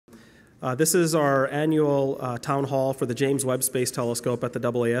This is our annual town hall for the James Webb Space Telescope at the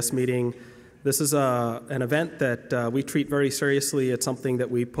AAS meeting. This is an event that we treat very seriously. It's something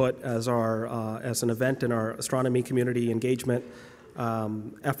that we put as an event in our astronomy community engagement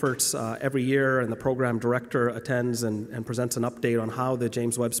efforts every year, and the program director attends and presents an update on how the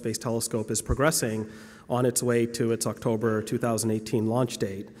James Webb Space Telescope is progressing on its way to its October 2018 launch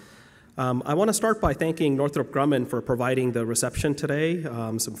date. I want to start by thanking Northrop Grumman for providing the reception today,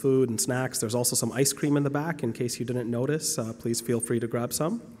 some food and snacks. There's also some ice cream in the back in case you didn't notice. Please feel free to grab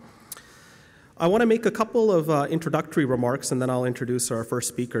some. I want to make a couple of introductory remarks, and then I'll introduce our first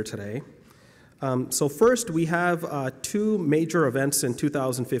speaker today. So first, we have two major events in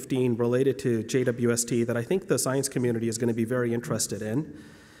 2015 related to JWST that I think the science community is going to be very interested in.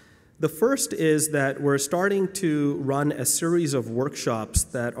 The first is that we're starting to run a series of workshops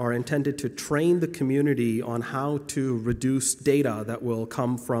that are intended to train the community on how to reduce data that will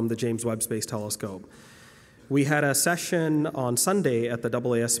come from the James Webb Space Telescope. We had a session on Sunday at the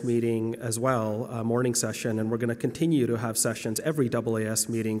AAS meeting as well, a morning session, and we're going to continue to have sessions every AAS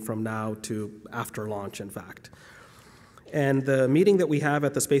meeting from now to after launch, in fact. And the meeting that we have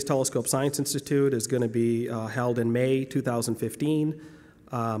at the Space Telescope Science Institute is going to be held in May 2015.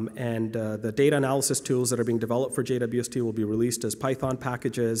 The data analysis tools that are being developed for JWST will be released as Python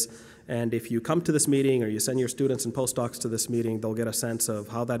packages. And if you come to this meeting or you send your students and postdocs to this meeting, they'll get a sense of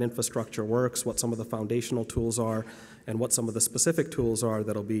how that infrastructure works, what some of the foundational tools are, and what some of the specific tools are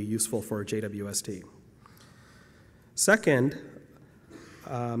that'll be useful for JWST. Second,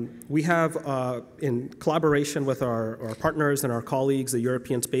 we have, in collaboration with our partners and our colleagues, the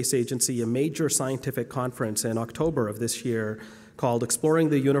European Space Agency, a major scientific conference in October of this year called Exploring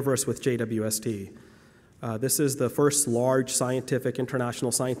the Universe with JWST. This is the first large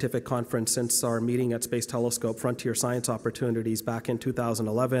international scientific conference since our meeting at Space Telescope Frontier Science Opportunities back in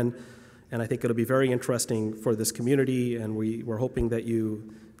 2011. And I think it'll be very interesting for this community, and we're hoping that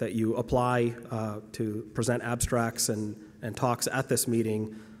you apply to present abstracts and talks at this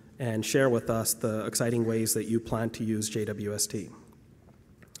meeting and share with us the exciting ways that you plan to use JWST.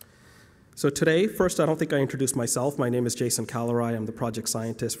 So today, first, I don't think I introduced myself. My name is Jason Callery. I'm the project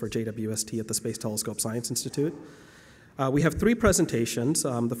scientist for JWST at the Space Telescope Science Institute. We have three presentations.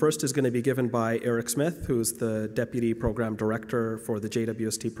 The first is going to be given by Eric Smith, who's the Deputy Program Director for the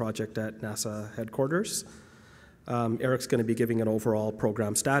JWST project at NASA headquarters. Eric's going to be giving an overall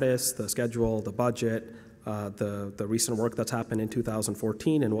program status, the schedule, the budget, the recent work that's happened in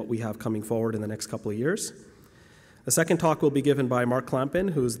 2014, and what we have coming forward in the next couple of years. The second talk will be given by Mark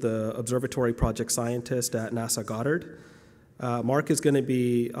Clampin, who's the Observatory Project Scientist at NASA Goddard. Mark is going to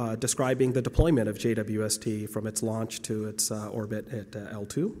be describing the deployment of JWST from its launch to its orbit at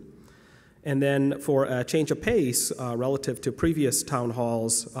L2. And then for a change of pace relative to previous town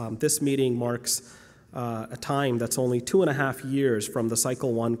halls, this meeting marks a time that's only 2.5 years from the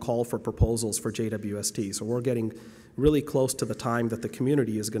Cycle 1 call for proposals for JWST. So we're getting really close to the time that the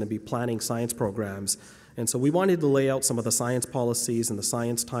community is going to be planning science programs. And so we wanted to lay out some of the science policies and the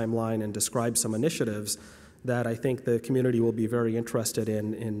science timeline and describe some initiatives that I think the community will be very interested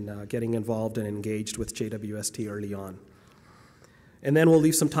in getting involved and engaged with JWST early on. And then we'll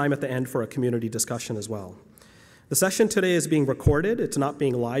leave some time at the end for a community discussion as well. The session today is being recorded. It's not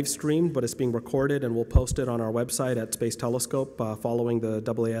being live streamed, but it's being recorded, and we'll post it on our website at Space Telescope following the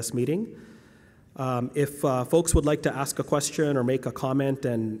AAS meeting. If folks would like to ask a question or make a comment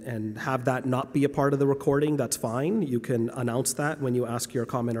and have that not be a part of the recording, that's fine. You can announce that when you ask your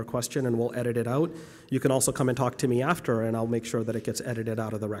comment or question, and we'll edit it out. You can also come and talk to me after, and I'll make sure that it gets edited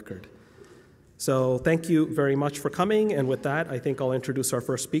out of the record. So thank you very much for coming, and with that, I think I'll introduce our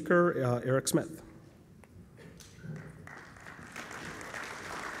first speaker, Eric Smith.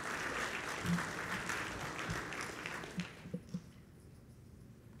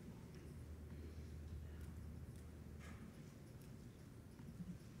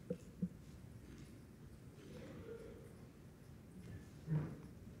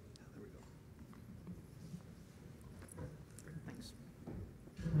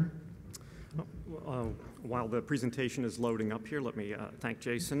 While the presentation is loading up here, let me thank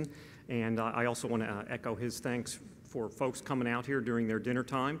Jason, and I also want to echo his thanks for folks coming out here during their dinner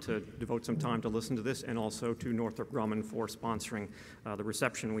time to devote some time to listen to this, and also to Northrop Grumman for sponsoring the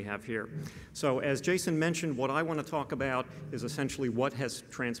reception we have here. So as Jason mentioned, what I want to talk about is essentially what has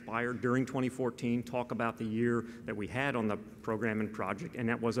transpired during 2014, talk about the year that we had on the program and project, and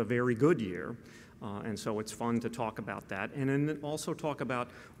that was a very good year. And so it's fun to talk about that, and then also talk about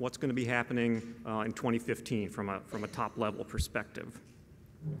what's going to be happening in 2015 from a top-level perspective.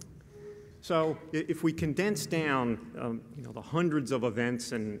 So if we condense down the hundreds of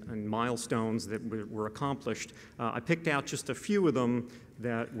events and milestones that were accomplished, I picked out just a few of them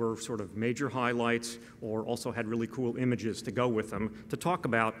that were sort of major highlights or also had really cool images to go with them to talk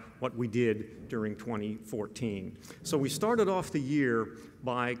about what we did during 2014. So we started off the year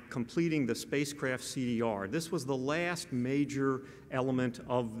by completing the spacecraft CDR. This was the last major element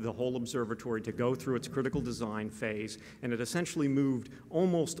of the whole observatory to go through its critical design phase, and it essentially moved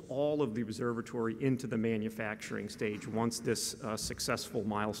almost all of the observatory into the manufacturing stage once this successful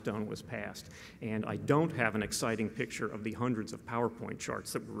milestone was passed. And I don't have an exciting picture of the hundreds of PowerPoint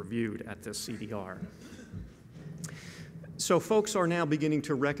charts that were reviewed at this CDR. So folks are now beginning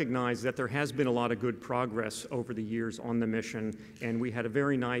to recognize that there has been a lot of good progress over the years on the mission, and we had a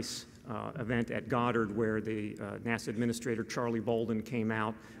very nice event at Goddard where the NASA Administrator Charlie Bolden came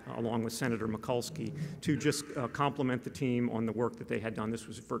out along with Senator Mikulski to just compliment the team on the work that they had done. This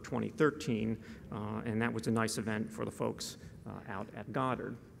was for 2013, and that was a nice event for the folks out at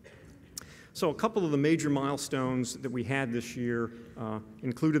Goddard. So a couple of the major milestones that we had this year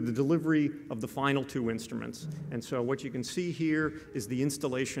included the delivery of the final two instruments. And so what you can see here is the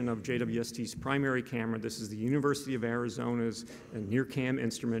installation of JWST's primary camera. This is the University of Arizona's NIRCam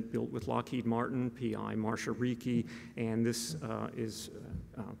instrument built with Lockheed Martin, PI Marsha Ricci, and this is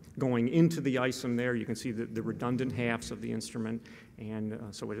going into the ISOM there. You can see the redundant halves of the instrument. And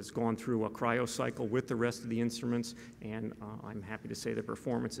so it has gone through a cryo cycle with the rest of the instruments, and I'm happy to say the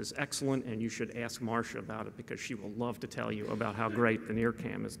performance is excellent, and you should ask Marsha about it because she will love to tell you about how great the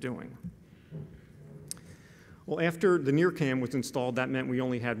NIRCam is doing. Well, after the NIRCam was installed, that meant we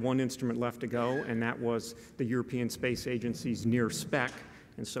only had one instrument left to go, and that was the European Space Agency's NIRSpec.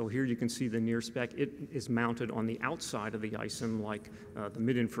 And so here you can see the NIRSpec. It is mounted on the outside of the ISOM, like the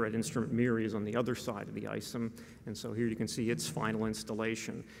mid-infrared instrument MIRI is on the other side of the ISOM. And so here you can see its final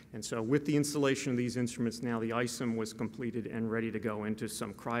installation. And so with the installation of these instruments now, the ISOM was completed and ready to go into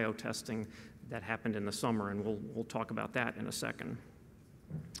some cryo testing that happened in the summer, and we'll talk about that in a second.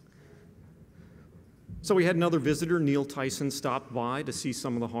 So we had another visitor, Neil Tyson, stop by to see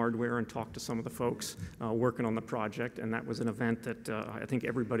some of the hardware and talk to some of the folks working on the project, and that was an event that I think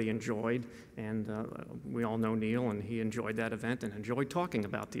everybody enjoyed, and we all know Neil, and he enjoyed that event and enjoyed talking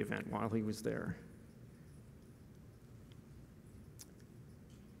about the event while he was there.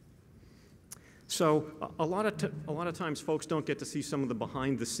 So a lot of times folks don't get to see some of the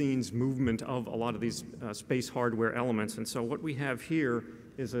behind-the-scenes movement of a lot of these space hardware elements, and so what we have here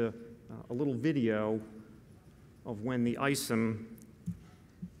is a little video of when the ISOM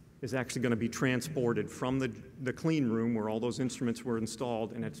is actually going to be transported from the clean room where all those instruments were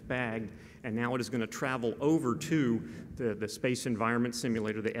installed, and it's bagged, and now it is going to travel over to the Space Environment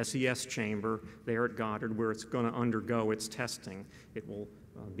Simulator, the SES chamber there at Goddard, where it's going to undergo its testing. It will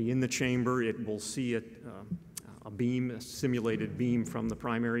be in the chamber. It will see a beam, a simulated beam from the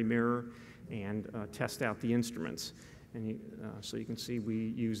primary mirror, and test out the instruments. And so you can see we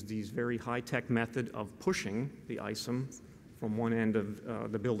use these very high-tech method of pushing the ISOM from one end of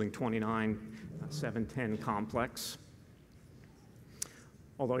the Building 29 710 complex.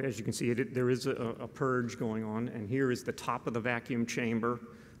 Although, as you can see, there is a purge going on, and here is the top of the vacuum chamber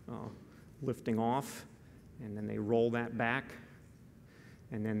lifting off, and then they roll that back,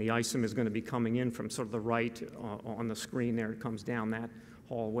 and then the ISOM is going to be coming in from sort of the right on the screen there. It comes down that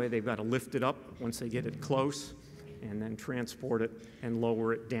hallway. They've got to lift it up once they get it close, and then transport it and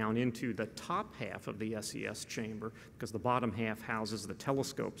lower it down into the top half of the SES chamber, because the bottom half houses the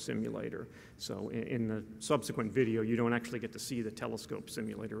telescope simulator. So in the subsequent video, you don't actually get to see the telescope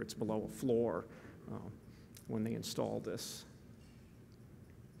simulator. It's below a floor when they install this.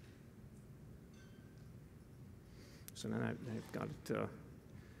 So then I've got it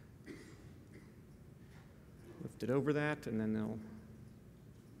lifted over that, and then they'll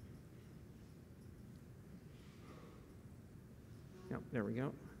yep, there we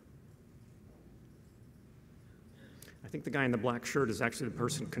go. I think the guy in the black shirt is actually the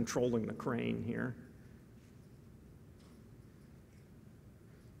person controlling the crane here.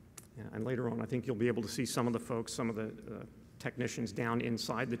 Yeah, and later on, I think you'll be able to see some of the folks, some of the technicians down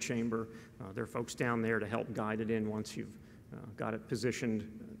inside the chamber. There are folks down there to help guide it in once you've got it positioned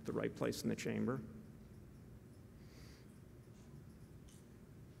at the right place in the chamber.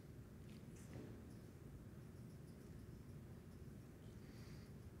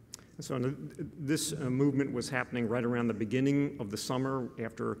 So this movement was happening right around the beginning of the summer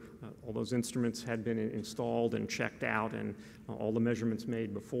after all those instruments had been installed and checked out and all the measurements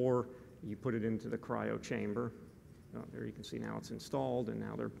made before you put it into the cryo chamber. There you can see now it's installed, and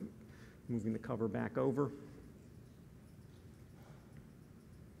now they're moving the cover back over.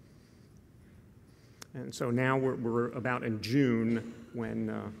 And so now we're about in June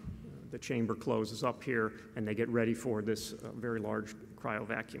when the chamber closes up here and they get ready for this very large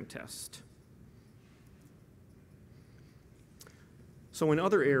cryovacuum test. So in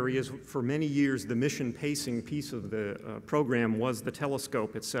other areas, for many years, the mission pacing piece of the program was the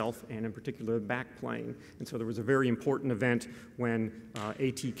telescope itself, and in particular the backplane. And so there was a very important event when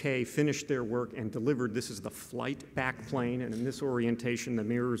ATK finished their work and delivered. This is the flight backplane, and in this orientation, the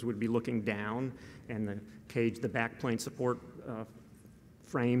mirrors would be looking down, and the cage, the backplane support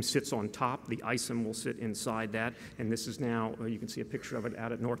frame sits on top. The ISOM will sit inside that, and this is now, you can see a picture of it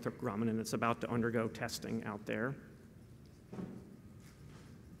out at Northrop Grumman, and it's about to undergo testing out there.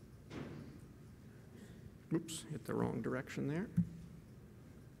 Oops, hit the wrong direction there.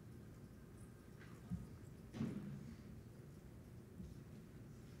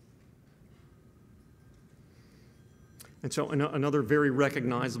 And so another very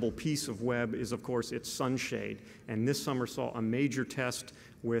recognizable piece of Webb is, of course, its sunshade. And this summer saw a major test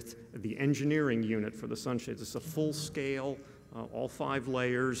with the engineering unit for the sunshades. It's a full scale, all 5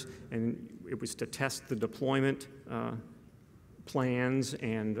 layers, and it was to test the deployment plans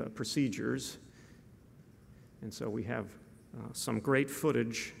and procedures. And so we have some great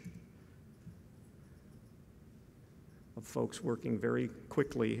footage of folks working very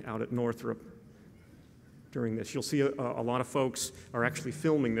quickly out at Northrop during this. You'll see a lot of folks are actually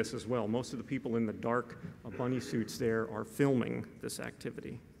filming this as well. Most of the people in the dark bunny suits there are filming this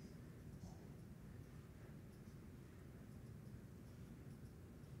activity.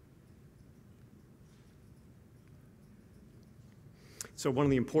 So one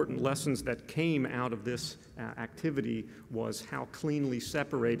of the important lessons that came out of this activity was how cleanly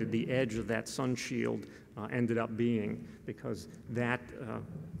separated the edge of that sun shield ended up being, because that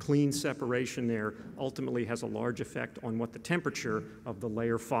clean separation there ultimately has a large effect on what the temperature of the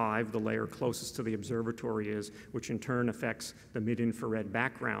layer 5, the layer closest to the observatory, is, which in turn affects the mid-infrared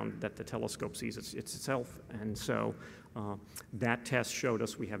background that the telescope sees itself. And so that test showed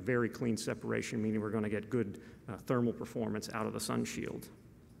us we have very clean separation, meaning we're going to get good thermal performance out of the sun shield.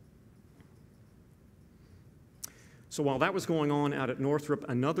 So while that was going on out at Northrop,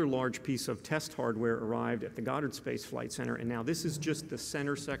 another large piece of test hardware arrived at the Goddard Space Flight Center, and now this is just the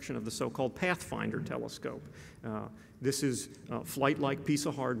center section of the so-called Pathfinder telescope. This is a flight-like piece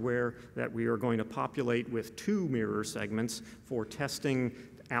of hardware that we are going to populate with 2 mirror segments for testing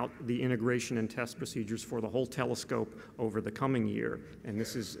out the integration and test procedures for the whole telescope over the coming year. And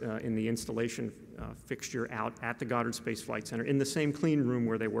this is in the installation fixture out at the Goddard Space Flight Center in the same clean room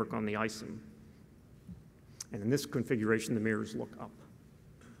where they work on the ISOM. And in this configuration, the mirrors look up.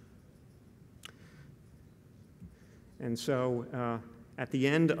 And so at the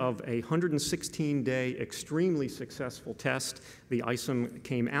end of a 116-day extremely successful test, the ISOM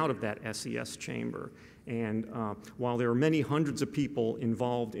came out of that SES chamber. And while there are many hundreds of people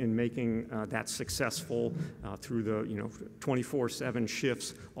involved in making that successful through the 24/7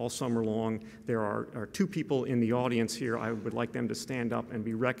 shifts all summer long, there are 2 people in the audience here. I would like them to stand up and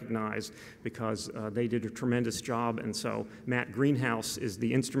be recognized because they did a tremendous job. And so Matt Greenhouse is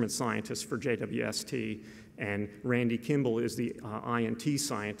the instrument scientist for JWST, and Randy Kimball is the INT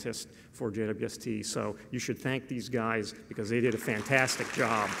scientist for JWST. So you should thank these guys because they did a fantastic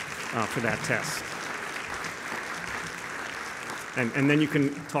job for that test. And then you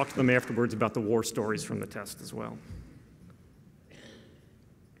can talk to them afterwards about the war stories from the test as well.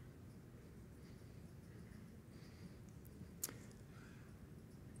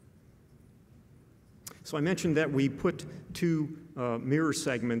 So I mentioned that we put 2 mirror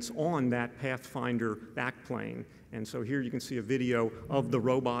segments on that Pathfinder backplane. And so here you can see a video of the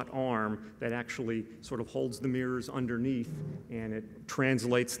robot arm that actually sort of holds the mirrors underneath, and it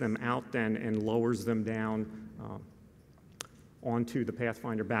translates them out then and lowers them down onto the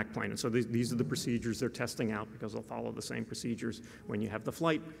Pathfinder backplane. And so these are the procedures they're testing out, because they'll follow the same procedures when you have the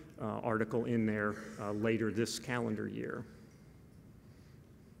flight article in there later this calendar year.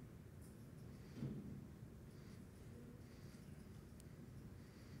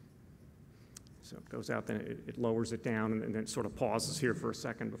 So it goes out, then it lowers it down, and then it sort of pauses here for a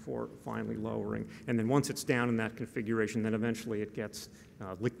second before finally lowering. And then once it's down in that configuration, then eventually it gets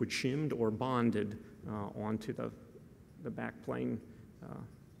liquid shimmed or bonded onto the backplane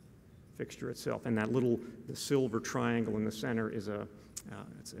fixture itself. And that the silver triangle in the center is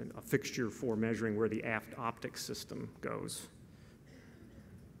it's a fixture for measuring where the aft optics system goes.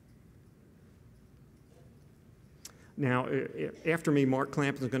 Now, after me, Mark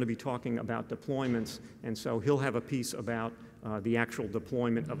Clampton is going to be talking about deployments, and so he'll have a piece about the actual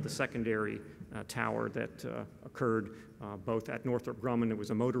deployment of the secondary tower that occurred both at Northrop Grumman. It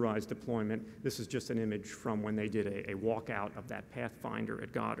was a motorized deployment. This is just an image from when they did a walkout of that Pathfinder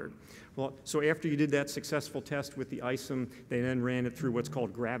at Goddard. Well, so after you did that successful test with the ISOM, they then ran it through what's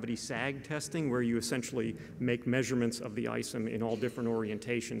called gravity sag testing, where you essentially make measurements of the ISOM in all different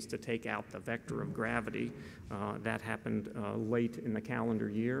orientations to take out the vector of gravity. That happened late in the calendar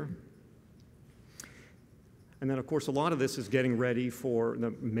year. And then, of course, a lot of this is getting ready for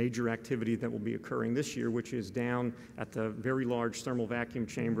the major activity that will be occurring this year, which is down at the very large thermal vacuum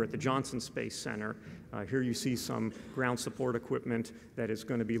chamber at the Johnson Space Center. Here you see some ground support equipment that is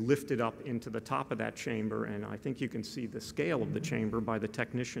going to be lifted up into the top of that chamber, and I think you can see the scale of the chamber by the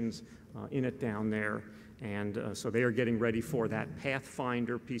technicians in it down there. And so they are getting ready for that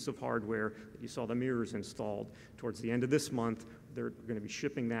Pathfinder piece of hardware that you saw the mirrors installed. Towards the end of this month, they're going to be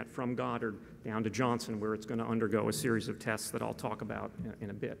shipping that from Goddard down to Johnson, where it's going to undergo a series of tests that I'll talk about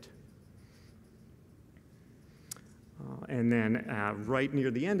in a bit. And then right near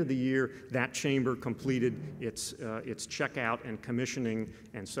the end of the year, that chamber completed its checkout and commissioning,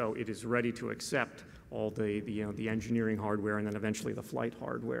 and so it is ready to accept all the engineering hardware and then eventually the flight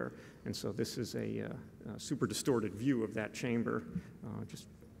hardware. And so this is a super distorted view of that chamber, just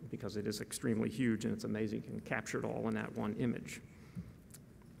because it is extremely huge, and it's amazing you can capture it all in that one image.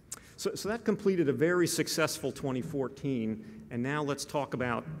 So that completed a very successful 2014, and now let's talk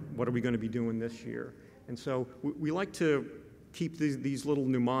about what are we going to be doing this year. And so we like to keep these little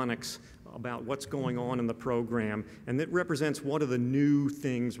mnemonics about what's going on in the program, and that represents what are the new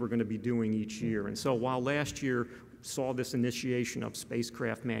things we're going to be doing each year. And so while last year saw this initiation of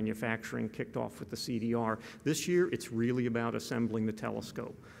spacecraft manufacturing kicked off with the CDR, this year it's really about assembling the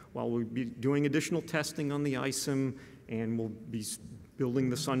telescope. While we'll be doing additional testing on the ISOM, and we'll be building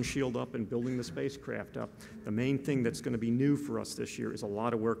the sun shield up and building the spacecraft up, the main thing that's going to be new for us this year is a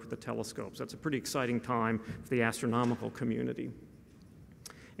lot of work with the telescopes. That's a pretty exciting time for the astronomical community.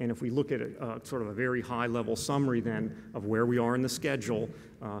 And if we look at sort of a very high-level summary then of where we are in the schedule,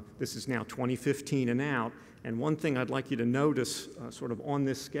 this is now 2015 and out. And one thing I'd like you to notice sort of on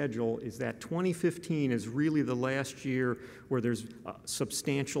this schedule is that 2015 is really the last year where there's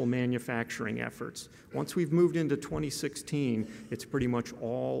substantial manufacturing efforts. Once we've moved into 2016, it's pretty much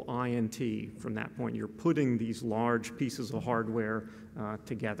all INT from that point. You're putting these large pieces of hardware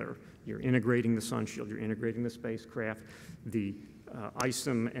together. You're integrating the sun shield, you're integrating the spacecraft. The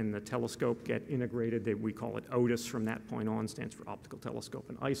ISOM and the telescope get integrated. We call it OTIS from that point on, stands for Optical Telescope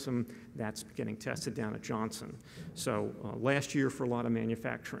and ISOM. That's getting tested down at Johnson. So last year for a lot of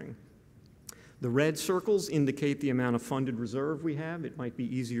manufacturing. The red circles indicate the amount of funded reserve we have. It might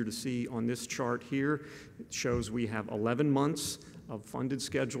be easier to see on this chart here. It shows we have 11 months of funded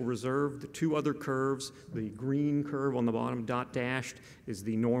schedule reserve. The two other curves, the green curve on the bottom, dot dashed, is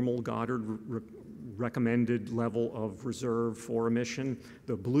the normal Goddard recommended level of reserve for a mission.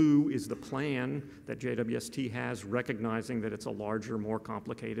 The blue is the plan that JWST has, recognizing that it's a larger, more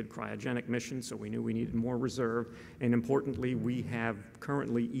complicated cryogenic mission, so we knew we needed more reserve. And importantly, we have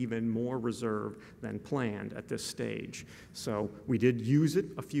currently even more reserve than planned at this stage. So we did use it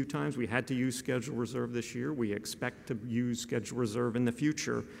a few times. We had to use schedule reserve this year. We expect to use schedule reserve in the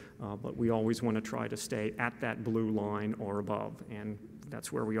future, but we always want to try to stay at that blue line or above, and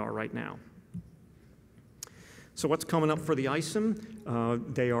that's where we are right now. So what's coming up for the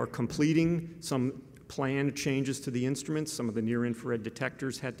ISOM? They are completing some planned changes to the instruments. Some of the near-infrared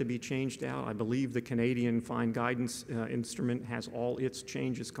detectors had to be changed out. I believe the Canadian Fine Guidance instrument has all its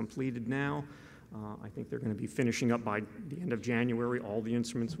changes completed now. I think they're going to be finishing up by the end of January. All the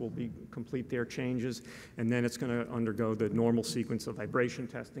instruments will complete their changes, and then it's going to undergo the normal sequence of vibration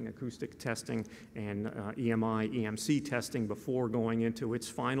testing, acoustic testing, and EMI, EMC testing before going into its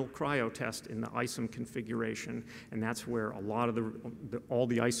final cryo test in the ISOM configuration, and that's where a lot of all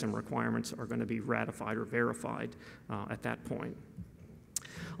the ISOM requirements are going to be ratified or verified at that point.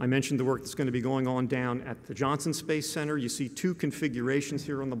 I mentioned the work that's going to be going on down at the Johnson Space Center. You see two configurations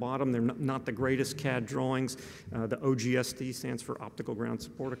here on the bottom. They're not the greatest CAD drawings. The OGST stands for Optical Ground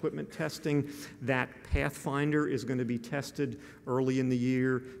Support Equipment Testing. That Pathfinder is going to be tested early in the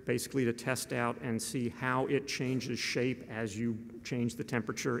year, basically to test out and see how it changes shape as you change the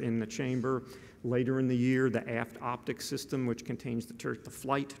temperature in the chamber. Later in the year, the aft optics system, which contains the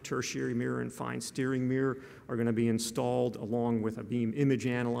flight, tertiary mirror, and fine steering mirror, are going to be installed along with a beam image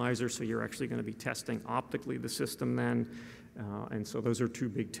analyzer, so you're actually going to be testing optically the system then. And so those are two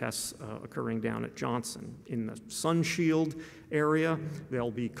big tests occurring down at Johnson. In the sun shield area, they'll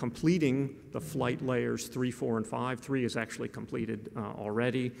be completing the flight layers 3, 4, and 5. 3 is actually completed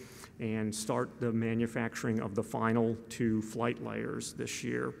already, and start the manufacturing of the final 2 flight layers this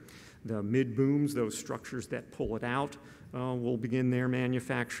year. The mid-booms, those structures that pull it out, will begin their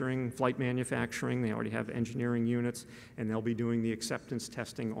manufacturing, flight manufacturing. They already have engineering units, and they'll be doing the acceptance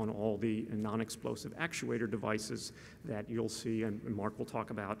testing on all the non-explosive actuator devices that you'll see, and Mark will talk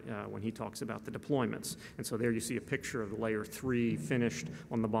about when he talks about the deployments. And so there you see a picture of the layer 3 finished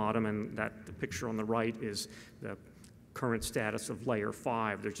on the bottom, and the picture on the right is the current status of layer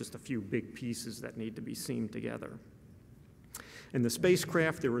 5. There's just a few big pieces that need to be seamed together. In the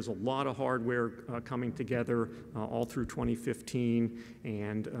spacecraft, there was a lot of hardware coming together all through 2015,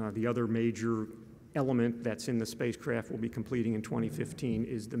 and the other major element that's in the spacecraft we'll be completing in 2015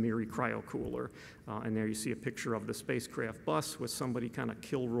 is the MIRI cryocooler. And there you see a picture of the spacecraft bus with somebody kind of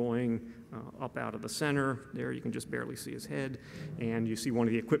Kilroying up out of the center. There you can just barely see his head. And you see one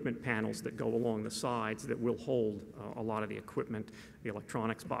of the equipment panels that go along the sides that will hold a lot of the equipment, the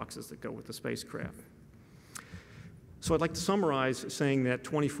electronics boxes that go with the spacecraft. So I'd like to summarize saying that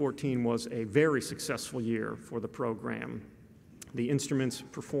 2014 was a very successful year for the program. The instruments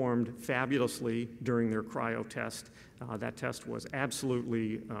performed fabulously during their cryo test. That test was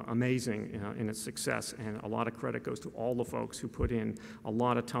absolutely amazing in its success, and a lot of credit goes to all the folks who put in a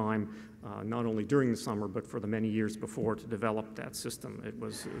lot of time, not only during the summer, but for the many years before to develop that system. It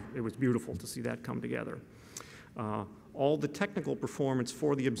was beautiful to see that come together. All the technical performance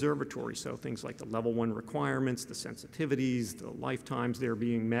for the observatory, so things like the level 1 requirements, the sensitivities, the lifetimes, they're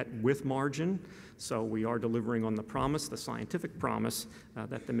being met with margin. So we are delivering on the promise, the scientific promise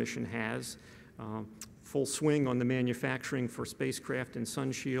that the mission has. Full swing on the manufacturing for spacecraft and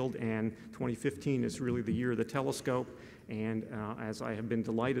Sunshield, and 2015 is really the year of the telescope. And as I have been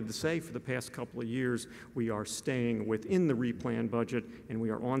delighted to say for the past couple of years, we are staying within the replanned budget, and we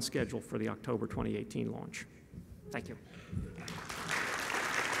are on schedule for the October 2018 launch. Thank you.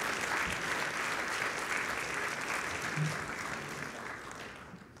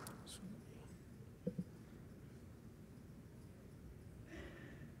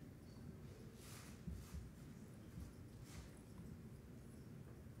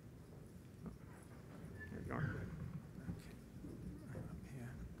 There you are.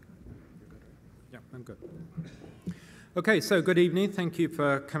 Yeah, I'm good. Okay, so good evening. Thank you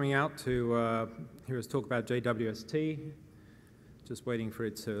for coming out to hear us talk about JWST. Just waiting for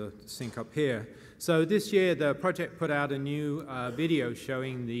it to sync up here. So this year, the project put out a new video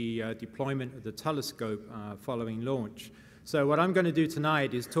showing the deployment of the telescope following launch. So what I'm going to do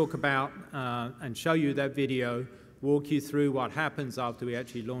tonight is talk about and show you that video, walk you through what happens after we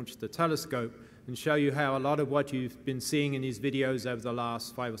actually launch the telescope, and show you how a lot of what you've been seeing in these videos over the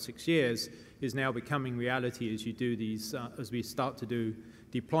last 5 or 6 years is now becoming reality as you do these, as we start to do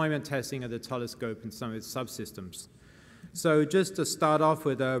deployment testing of the telescope and some of its subsystems. So just to start off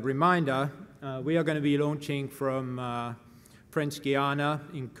with a reminder, we are going to be launching from French Guiana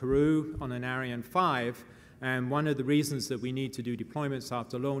in Kourou on an Ariane 5, and one of the reasons that we need to do deployments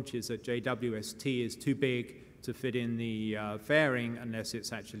after launch is that JWST is too big to fit in the fairing unless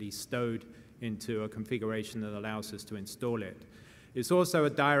it's actually stowed into a configuration that allows us to install it. It's also a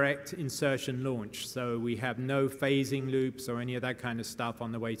direct insertion launch, so we have no phasing loops or any of that kind of stuff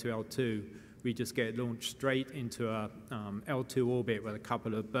on the way to L2. We just get launched straight into a L2 orbit with a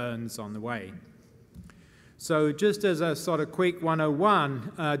couple of burns on the way. So just as a sort of quick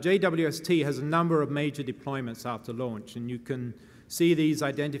 101, JWST has a number of major deployments after launch, and you can see these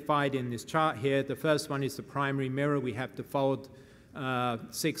identified in this chart here. The first one is the primary mirror. We have to fold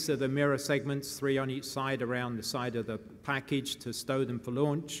 6 of the mirror segments, 3 on each side around the side of the package to stow them for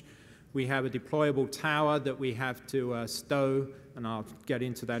launch. We have a deployable tower that we have to stow, and I'll get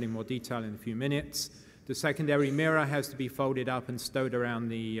into that in more detail in a few minutes. The secondary mirror has to be folded up and stowed around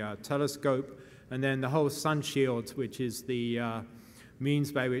the telescope, and then the whole sun shield, which is the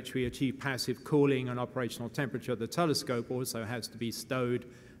means by which we achieve passive cooling and operational temperature of the telescope, also has to be stowed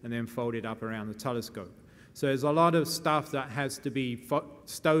and then folded up around the telescope. So there's a lot of stuff that has to be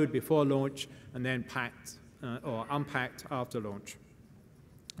stowed before launch and then packed or unpacked after launch.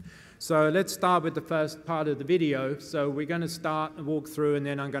 So let's start with the first part of the video. So we're going to start and walk through, and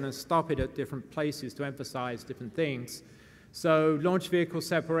then I'm going to stop it at different places to emphasize different things. So launch vehicle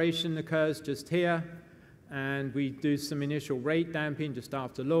separation occurs just here, and we do some initial rate damping just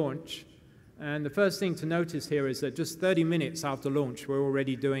after launch. And the first thing to notice here is that just 30 minutes after launch, we're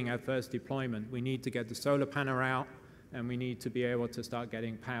already doing our first deployment. We need to get the solar panel out, and we need to be able to start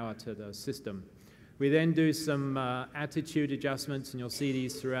getting power to the system. We then do some attitude adjustments, and you'll see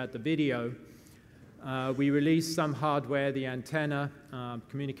these throughout the video. We release some hardware. The antenna,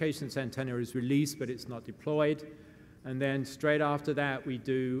 communications antenna is released, but it's not deployed. And then straight after that, we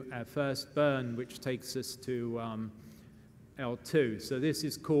do our first burn, which takes us to L2. So this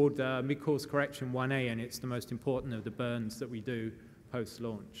is called mid-course correction 1A, and it's the most important of the burns that we do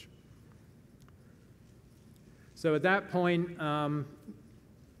post-launch. So at that point,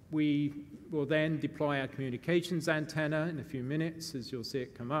 we will then deploy our communications antenna in a few minutes, as you'll see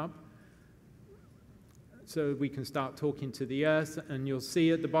it come up. So we can start talking to the Earth, and you'll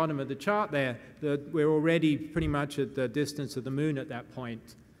see at the bottom of the chart there that we're already pretty much at the distance of the Moon at that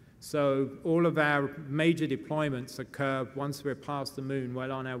point. So all of our major deployments occur once we're past the Moon,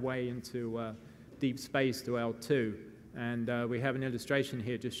 well on our way into deep space to L2. And we have an illustration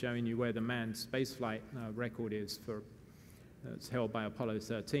here just showing you where the manned spaceflight record is for it's held by Apollo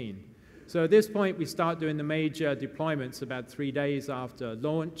 13. So at this point, we start doing the major deployments about 3 days after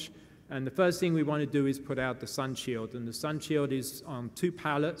launch. And the first thing we want to do is put out the sun shield. And the sun shield is on 2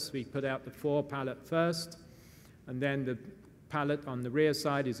 pallets. We put out the 4 pallet first, and then the pallet on the rear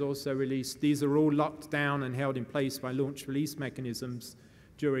side is also released. These are all locked down and held in place by launch release mechanisms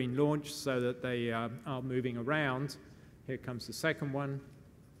during launch so that they aren't moving around. Here comes the second one.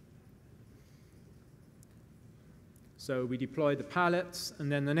 So we deploy the pallets,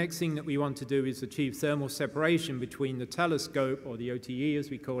 and then the next thing that we want to do is achieve thermal separation between the telescope, or the OTE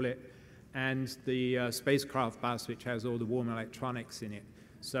as we call it, and the spacecraft bus, which has all the warm electronics in it.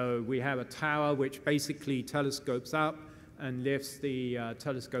 So we have a tower which basically telescopes up and lifts the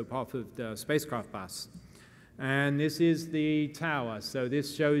telescope off of the spacecraft bus. And this is the tower. So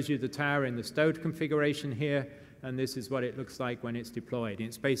this shows you the tower in the stowed configuration here, and this is what it looks like when it's deployed.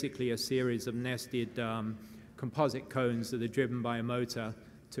 It's basically a series of nested composite cones that are driven by a motor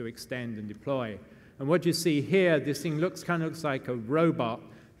to extend and deploy. And what you see here, this thing kind of looks like a robot.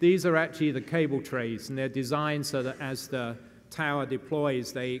 These are actually the cable trays, and they're designed so that as the tower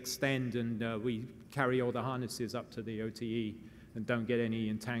deploys, they extend, and we carry all the harnesses up to the OTE and don't get any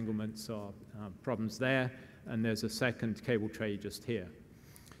entanglements or problems there. And there's a second cable tray just here.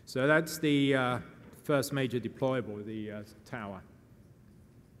 So that's the first major deployable, the tower.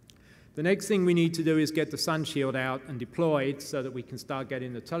 The next thing we need to do is get the sun shield out and deployed so that we can start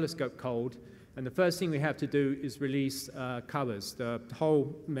getting the telescope cold. And the first thing we have to do is release covers. The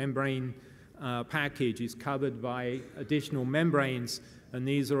whole membrane package is covered by additional membranes, and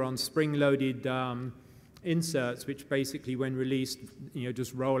these are on spring-loaded inserts, which basically, when released,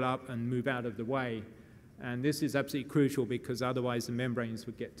 just roll up and move out of the way. And this is absolutely crucial because otherwise the membranes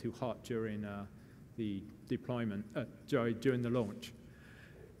would get too hot during the deployment, during the launch.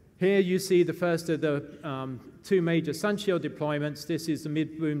 Here you see the first of the 2 major sun shield deployments. This is the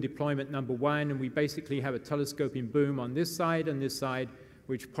mid-boom deployment number 1, and we basically have a telescoping boom on this side and this side,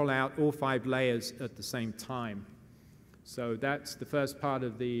 which pull out all 5 layers at the same time. So that's the first part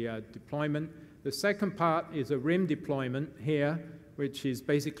of the deployment. The second part is a rim deployment here, which is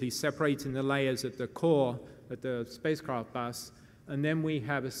basically separating the layers at the core at the spacecraft bus. And then we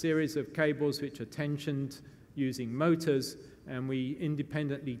have a series of cables which are tensioned using motors, and we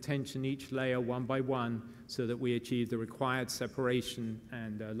independently tension each layer one by one so that we achieve the required separation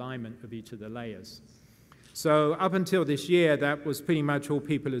and alignment of each of the layers. So up until this year, that was pretty much all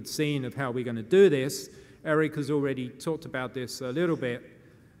people had seen of how we're going to do this. Eric has already talked about this a little bit.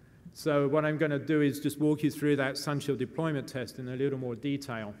 So what I'm going to do is just walk you through that sun shield deployment test in a little more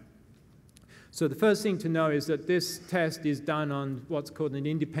detail. So the first thing to know is that this test is done on what's called an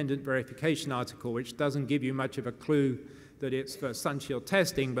independent verification article, which doesn't give you much of a clue that it's for sun shield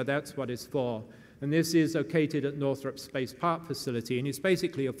testing, but that's what it's for. And this is located at Northrop Space Park facility, and it's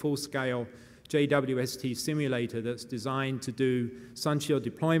basically a full-scale JWST simulator that's designed to do sun shield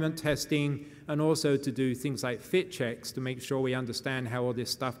deployment testing and also to do things like fit checks to make sure we understand how all this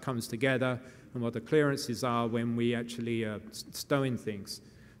stuff comes together and what the clearances are when we actually stow in things.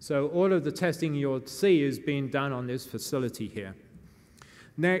 So all of the testing you'll see is being done on this facility here.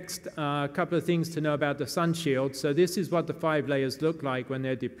 Next, a couple of things to know about the sun shield. So this is what the 5 layers look like when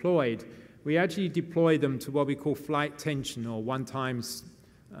they're deployed. We actually deploy them to what we call flight tension, or 1 times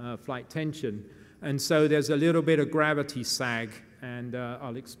flight tension. And so there's a little bit of gravity sag, and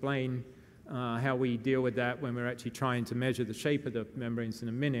I'll explain how we deal with that when we're actually trying to measure the shape of the membranes in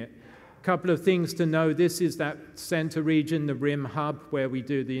a minute. A couple of things to know. This is that center region, the rim hub, where we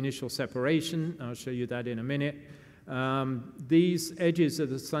do the initial separation. I'll show you that in a minute. These edges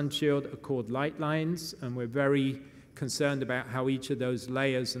of the sun shield are called light lines, and we're very concerned about how each of those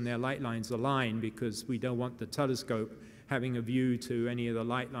layers and their light lines align because we don't want the telescope having a view to any of the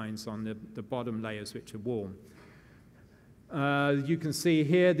light lines on the bottom layers, which are warm. You can see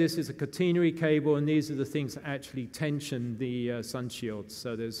here, this is a catenary cable, and these are the things that actually tension the sun shields.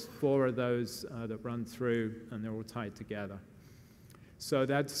 So there's 4 of those that run through, and they're all tied together. So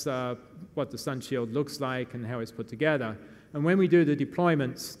that's what the sun shield looks like and how it's put together. And when we do the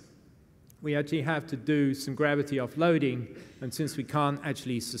deployments, we actually have to do some gravity offloading, and since we can't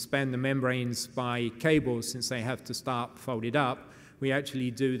actually suspend the membranes by cables, since they have to start folded up, we actually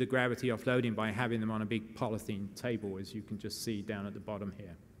do the gravity offloading by having them on a big polythene table, as you can just see down at the bottom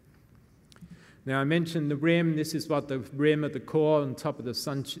here. Now, I mentioned the rim. This is what the rim of the core on top of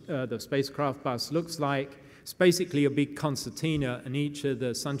the spacecraft bus looks like. It's basically a big concertina, and each of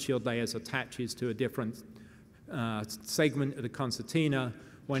the sunshield layers attaches to a different segment of the concertina.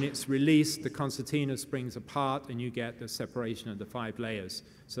 When it's released, the concertina springs apart, and you get the separation of the 5 layers.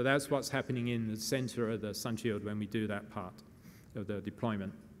 So that's what's happening in the center of the sunshield when we do that part of the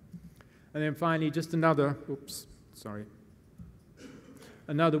deployment. And then finally, just another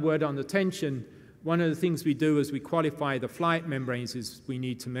word on the tension. One of the things we do as we qualify the flight membranes is we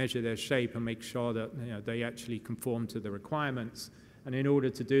need to measure their shape and make sure that they actually conform to the requirements. And in order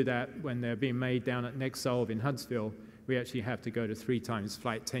to do that, when they're being made down at Nexolve in Huntsville, we actually have to go to 3 times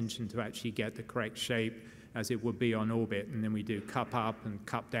flight tension to actually get the correct shape as it would be on orbit. And then we do cup up and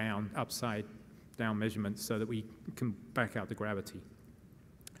cup down, upside down measurements so that we can back out the gravity.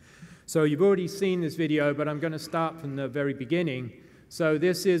 So you've already seen this video, but I'm going to start from the very beginning. So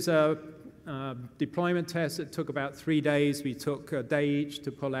this is a deployment test that took about 3 days. We took a day each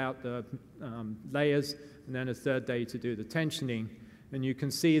to pull out the layers, and then a 3rd day to do the tensioning. And you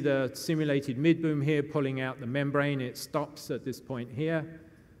can see the simulated mid-boom here pulling out the membrane. It stops at this point here.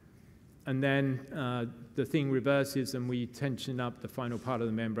 And then the thing reverses, and we tension up the final part of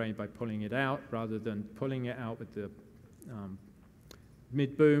the membrane by pulling it out rather than pulling it out with the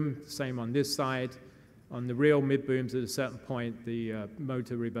mid-boom. Same on this side. On the real mid-booms, at a certain point, the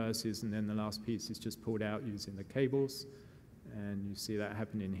motor reverses, and then the last piece is just pulled out using the cables. And you see that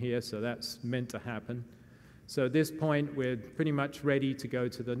happening here, so that's meant to happen. So at this point, we're pretty much ready to go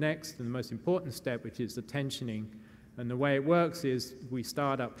to the next and the most important step, which is the tensioning. And the way it works is we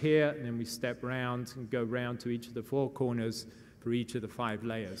start up here, and then we step round and go round to each of the 4 corners for each of the 5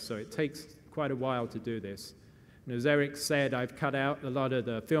 layers. So it takes quite a while to do this. And as Eric said, I've cut out a lot of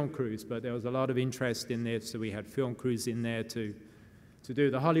the film crews, but there was a lot of interest in this, so we had film crews in there to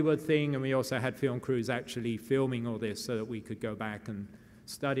do the Hollywood thing, and we also had film crews actually filming all this so that we could go back and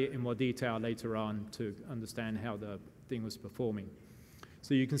study it in more detail later on to understand how the thing was performing.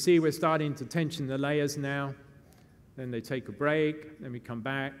 So you can see we're starting to tension the layers now. Then they take a break, then we come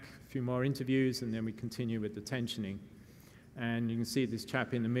back, a few more interviews, and then we continue with the tensioning. And you can see this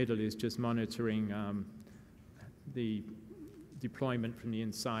chap in the middle is just monitoring the deployment from the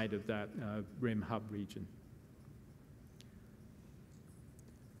inside of that rim hub region.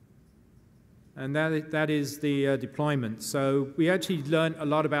 And that is the deployment. So we actually learned a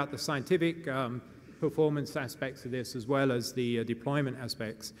lot about the scientific performance aspects of this as well as the deployment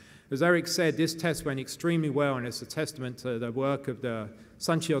aspects. As Eric said, this test went extremely well, and it's a testament to the work of the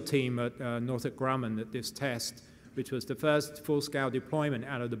Sunshield team at Northrop Grumman that this test, which was the first full-scale deployment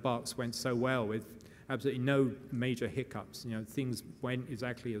out of the box, went so well with absolutely no major hiccups. Things went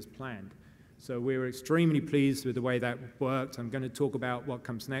exactly as planned. So we were extremely pleased with the way that worked. I'm going to talk about what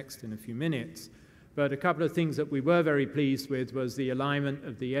comes next in a few minutes. But a couple of things that we were very pleased with was the alignment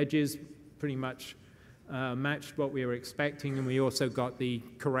of the edges pretty much matched what we were expecting, and we also got the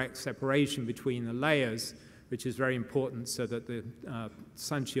correct separation between the layers, which is very important so that the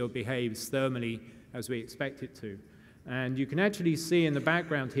sunshield behaves thermally as we expect it to. And you can actually see in the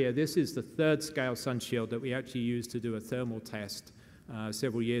background here, this is the 3rd scale sunshield that we actually used to do a thermal test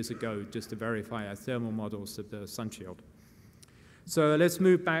several years ago just to verify our thermal models of the sunshield. So let's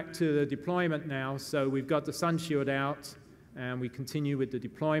move back to the deployment now. So we've got the sunshield out, and we continue with the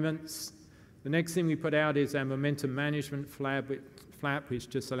deployments. The next thing we put out is our momentum management flap, which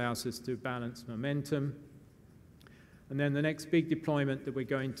just allows us to balance momentum. And then the next big deployment that we're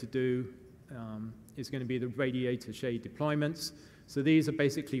going to do is going to be the radiator shade deployments. So these are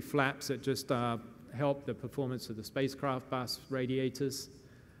basically flaps that just help the performance of the spacecraft bus radiators.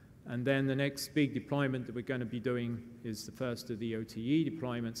 And then the next big deployment that we're going to be doing is the first of the OTE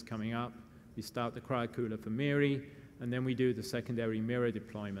deployments coming up. We start the cryocooler for MIRI, and then we do the secondary mirror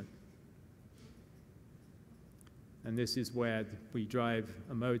deployment. And this is where we drive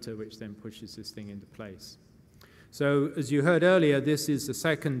a motor which then pushes this thing into place. So as you heard earlier, this is the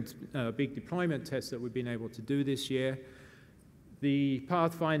second big deployment test that we've been able to do this year. The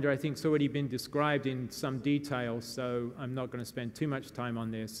Pathfinder, I think, has already been described in some detail, so I'm not going to spend too much time on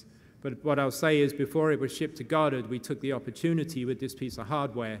this. But what I'll say is before it was shipped to Goddard, we took the opportunity with this piece of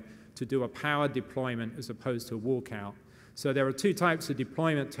hardware to do a powered deployment as opposed to a walkout. So there are 2 types of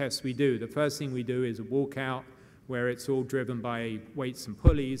deployment tests we do. The first thing we do is a walkout, where it's all driven by weights and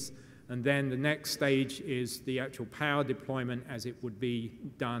pulleys. And then the next stage is the actual power deployment as it would be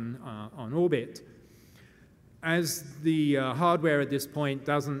done on orbit. As the hardware at this point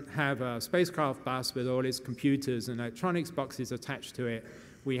doesn't have a spacecraft bus with all its computers and electronics boxes attached to it,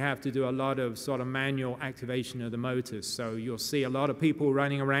 we have to do a lot of sort of manual activation of the motors. So you'll see a lot of people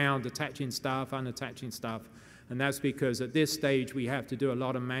running around attaching stuff, unattaching stuff, and that's because at this stage we have to do a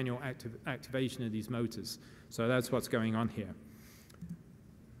lot of manual activation of these motors. So that's what's going on here.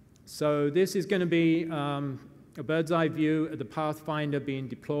 So this is going to be a bird's eye view of the Pathfinder being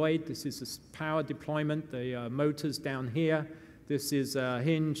deployed. This is a power deployment, the motors down here. This is a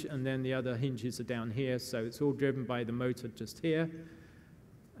hinge, and then the other hinges are down here. So it's all driven by the motor just here.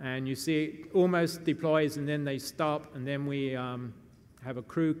 And you see it almost deploys, and then they stop, and then we have a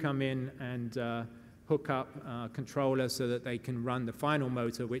crew come in and hook up a controller so that they can run the final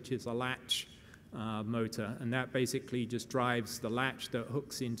motor, which is a latch motor, and that basically just drives the latch that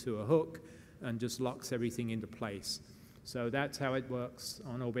hooks into a hook and just locks everything into place. So that's how it works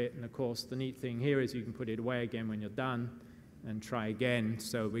on orbit, and of course the neat thing here is you can put it away again when you're done and try again.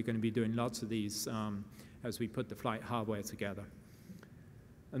 So we're going to be doing lots of these as we put the flight hardware together.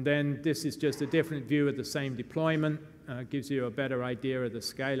 And then this is just a different view of the same deployment. Gives you a better idea of the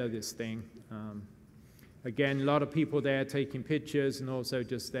scale of this thing. Again, a lot of people there taking pictures and also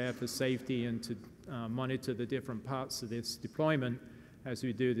just there for safety and to monitor the different parts of this deployment as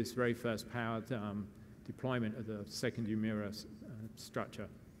we do this very first powered deployment of the secondary mirror structure.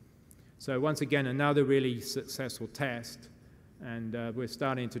 So once again, another really successful test, and we're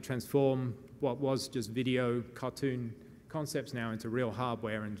starting to transform what was just video cartoon concepts now into real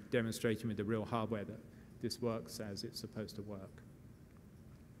hardware and demonstrating with the real hardware that this works as it's supposed to work.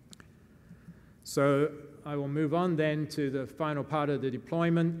 So I will move on then to the final part of the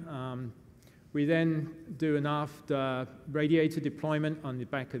deployment. We then do an after radiator deployment on the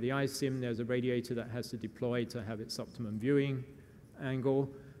back of the iSim. There's a radiator that has to deploy to have its optimum viewing angle.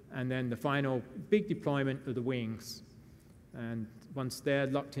 And then the final big deployment of the wings. And once they're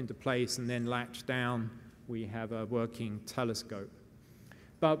locked into place and then latched down, we have a working telescope.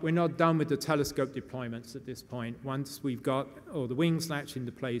 But we're not done with the telescope deployments at this point. Once we've got all the wings latched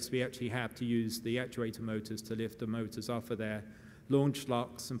into place, we actually have to use the actuator motors to lift the motors off of their launch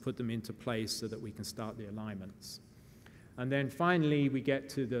locks and put them into place so that we can start the alignments. And then finally, we get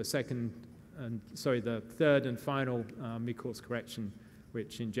to the the third and final mid-course correction,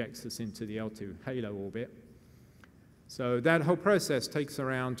 which injects us into the L2 halo orbit. So that whole process takes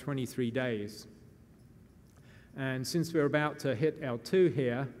around 23 days. And since we're about to hit L2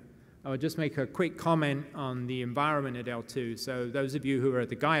 here, I'll just make a quick comment on the environment at L2. So those of you who were at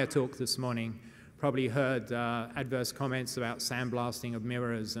the Gaia talk this morning probably heard adverse comments about sandblasting of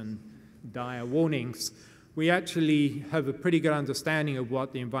mirrors and dire warnings. We actually have a pretty good understanding of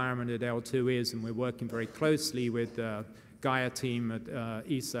what the environment at L2 is, and we're working very closely with the Gaia team at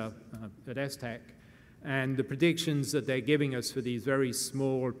ESA at STEC. And the predictions that they're giving us for these very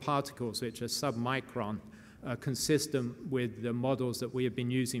small particles, which are sub-micron, consistent with the models that we have been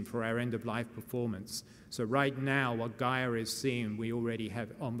using for our end-of-life performance. So right now, what Gaia is seeing, we already have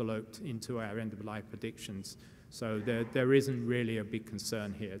enveloped into our end-of-life predictions. So there isn't really a big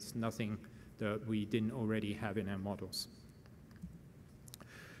concern here. It's nothing that we didn't already have in our models.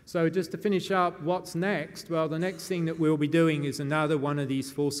 So just to finish up, what's next? Well, the next thing that we'll be doing is another one of these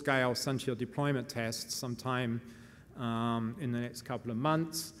full-scale Sunshield deployment tests sometime in the next couple of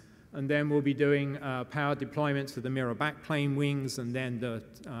months. And then we'll be doing power deployments of the mirror backplane wings and then the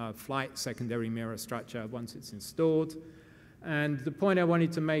flight secondary mirror structure once it's installed. And the point I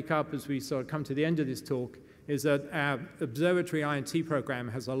wanted to make up as we sort of come to the end of this talk is that our observatory INT program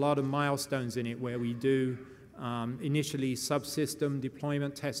has a lot of milestones in it where we do initially subsystem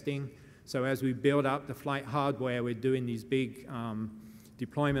deployment testing. So as we build up the flight hardware, we're doing these big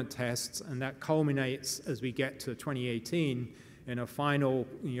deployment tests, and that culminates as we get to 2018 in a final,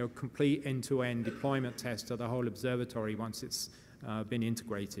 complete end-to-end deployment test of the whole observatory once it's been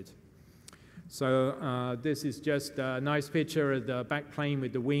integrated. So this is just a nice picture of the backplane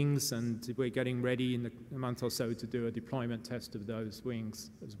with the wings, and we're getting ready in a month or so to do a deployment test of those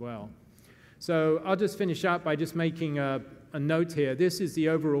wings as well. So I'll just finish up by just making a note here. This is the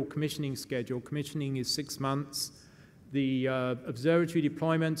overall commissioning schedule. Commissioning is 6 months. The observatory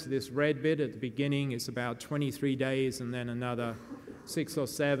deployment, this red bit at the beginning, is about 23 days, and then another 6 or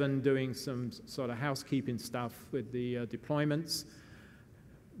 7 doing some sort of housekeeping stuff with the deployments.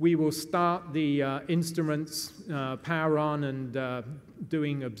 We will start the instruments power on and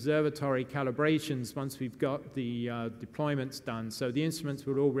doing observatory calibrations once we've got the deployments done. So the instruments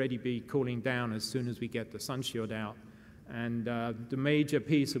will already be cooling down as soon as we get the Sunshield out. And the major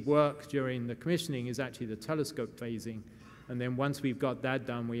piece of work during the commissioning is actually the telescope phasing. And then once we've got that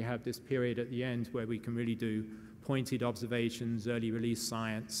done, we have this period at the end where we can really do pointed observations, early release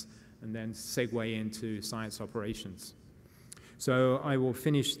science, and then segue into science operations. So I will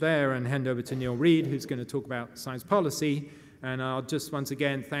finish there and hand over to Neil Reed, who's going to talk about science policy. And I'll just once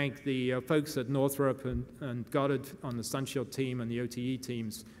again thank the folks at Northrop and Goddard on the Sunshield team and the OTE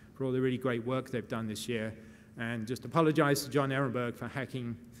teams for all the really great work they've done this year. And just apologize to John Ehrenberg for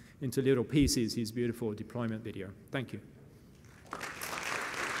hacking into little pieces his beautiful deployment video. Thank you.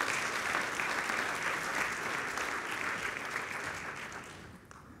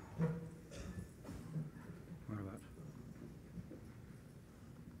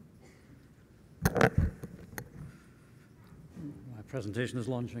 My presentation is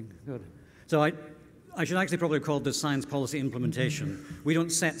launching. Good. So I should actually probably call this science policy implementation. We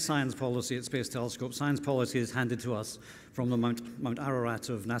don't set science policy at Space Telescope. Science policy is handed to us from the Mount Ararat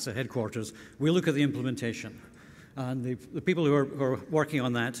of NASA headquarters. We look at the implementation. And the people who are working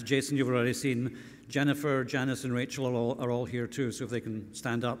on that, Jason, you've already seen, Jennifer, Janice, and Rachel are all here too, so if they can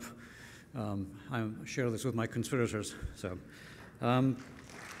stand up. I share this with my conspirators.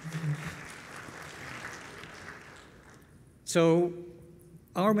 So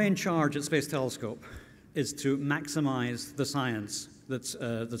our main charge at Space Telescope is to maximize the science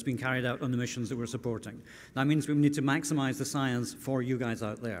that's being carried out on the missions that we're supporting. That means we need to maximize the science for you guys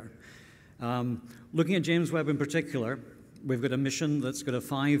out there. Looking at James Webb in particular, we've got a mission that's got a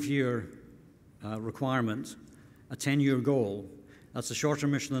 5-year requirement, a 10-year goal. That's a shorter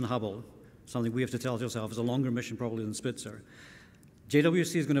mission than Hubble, something we have to tell to ourselves is a longer mission probably than Spitzer.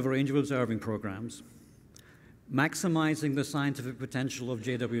 JWST is going to have a range of observing programs. Maximizing the scientific potential of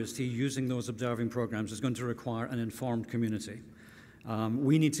JWST using those observing programs is going to require an informed community.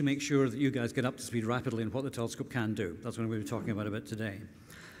 We need to make sure that you guys get up to speed rapidly on what the telescope can do. That's what we'll be talking about a bit today.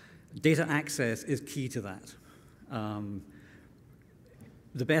 Data access is key to that.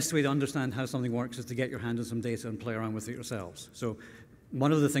 The best way to understand how something works is to get your hand on some data and play around with it yourselves. So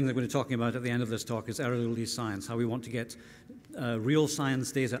one of the things that we're going to be talking about at the end of this talk is early release science, how we want to get real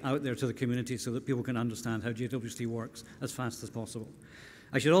science data out there to the community so that people can understand how JWST works as fast as possible.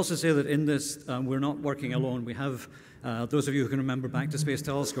 I should also say that in this, we're not working alone. We have, those of you who can remember back to Space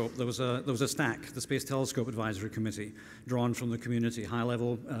Telescope, there was a stack, the Space Telescope Advisory Committee, drawn from the community,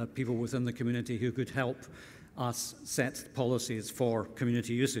 high-level people within the community who could help us set policies for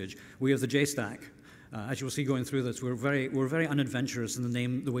community usage. We have the JStack. As you will see going through this, we're very unadventurous in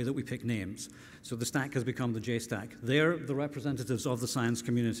the way that we pick names. So the stack has become the JStack. They're the representatives of the science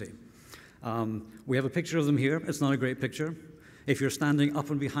community. We have a picture of them here. It's not a great picture. If you're standing up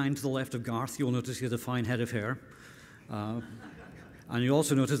and behind to the left of Garth, you'll notice he has a fine head of hair. And you'll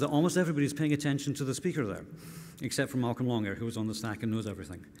also notice that almost everybody's paying attention to the speaker there, except for Malcolm Longer, who was on the stack and knows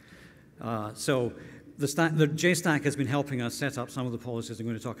everything. So the JStack has been helping us set up some of the policies I'm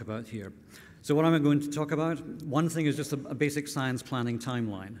going to talk about here. So what am I going to talk about? One thing is just a basic science planning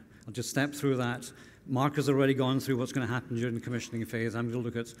timeline. I'll just step through that. Mark has already gone through what's going to happen during the commissioning phase. I'm going to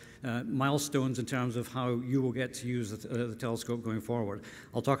look at milestones in terms of how you will get to use the telescope going forward.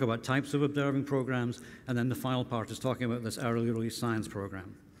 I'll talk about types of observing programs, and then the final part is talking about this early release science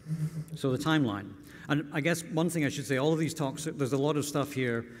program. So the timeline. And I guess one thing I should say, all of these talks, there's a lot of stuff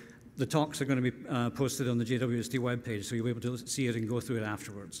here. The talks are going to be posted on the JWST webpage, so you'll be able to see it and go through it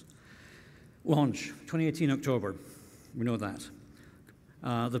afterwards. Launch, 2018 October. We know that.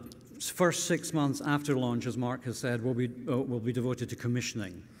 The first 6 months after launch, as Mark has said, will be devoted to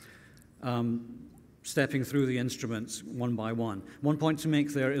commissioning, stepping through the instruments one by one. One point to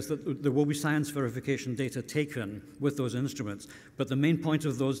make there is that there will be science verification data taken with those instruments, but the main point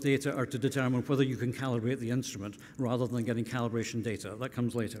of those data are to determine whether you can calibrate the instrument rather than getting calibration data. That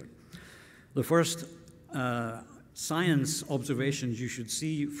comes later. The first science observations you should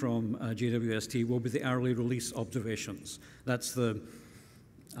see from JWST will be the early release observations. That's this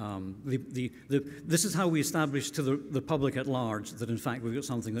is how we establish to the public at large that in fact we've got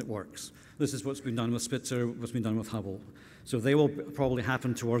something that works. This is what's been done with Spitzer, what's been done with Hubble. So they will probably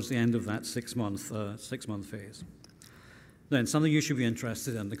happen towards the end of that six-month phase. Then something you should be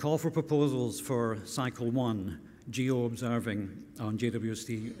interested in, the call for proposals for cycle 1, geo-observing on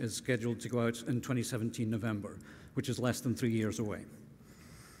JWST, is scheduled to go out in 2017 November, which is less than 3 years away.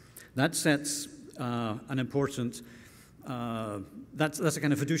 That sets an important that's a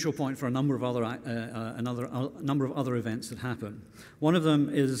kind of fiducial point for a number of other events that happen. One of them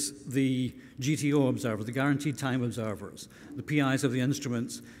is the GTO observer, the guaranteed time observers, the PIs of the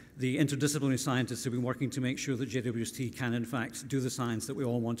instruments, the interdisciplinary scientists who've been working to make sure that JWST can in fact do the science that we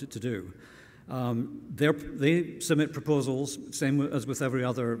all want it to do. They submit proposals, same as with every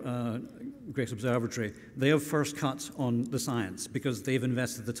other Great Observatory. They have first cut on the science because they've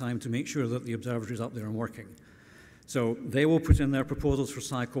invested the time to make sure that the observatory is up there and working. So they will put in their proposals for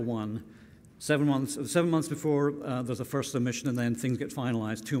cycle 1 7 months before there's a first submission, and then things get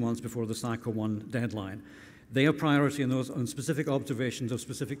finalized 2 months before the cycle 1 deadline. They have priority on specific observations of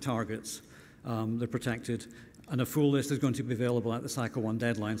specific targets. They're protected, and a full list is going to be available at the cycle 1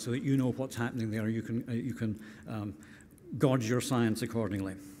 deadline so that you know what's happening there. You can gauge your science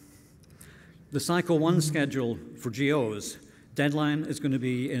accordingly. The cycle 1 schedule for GOs, deadline is going to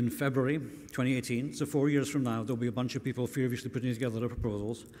be in February 2018, so 4 years from now. There'll be a bunch of people furiously putting together their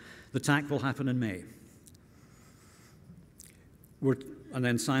proposals. The TAC will happen in May. And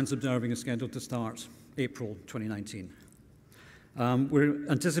then science observing is scheduled to start April 2019. We're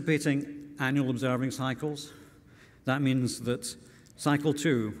anticipating annual observing cycles. That means that cycle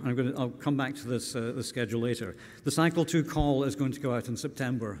 2, I'll come back to this the schedule later. The cycle 2 call is going to go out in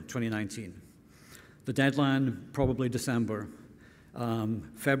September 2019. The deadline, probably December.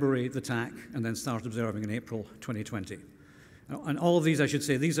 February, the TAC, and then start observing in April 2020. And all of these, I should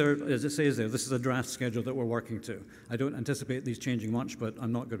say, these are, as it says there, this is a draft schedule that we're working to. I don't anticipate these changing much, but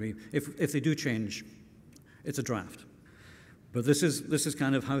I'm not going to be, if they do change, it's a draft. But this is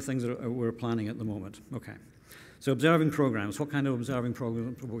kind of how things we're planning at the moment. Okay. So observing programs, what kind of observing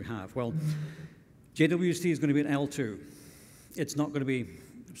programs will we have? Well, JWST is going to be an L2. It's not going to be,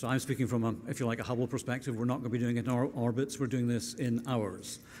 so I'm speaking from, if you like, a Hubble perspective. We're not going to be doing it in orbits. We're doing this in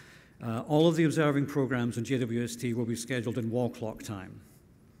hours. All of the observing programs in JWST will be scheduled in wall clock time.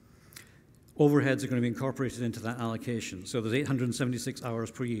 Overheads are going to be incorporated into that allocation. So there's 876 hours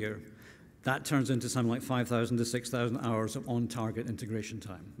per year. That turns into something like 5,000 to 6,000 hours of on-target integration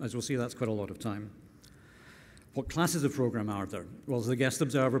time. As we'll see, that's quite a lot of time. What classes of program are there? Well, the guest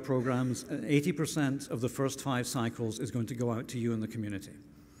observer programs, 80% of the first 5 cycles is going to go out to you in the community.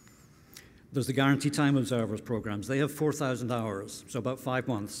 There's the guaranteed time observers programs. They have 4,000 hours, so about 5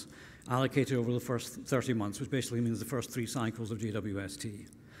 months, allocated over the first 30 months, which basically means the first 3 cycles of JWST.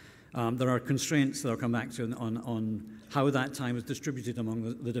 There are constraints that I'll come back to on how that time is distributed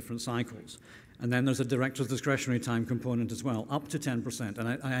among the different cycles. And then there's a director's discretionary time component as well, up to 10%,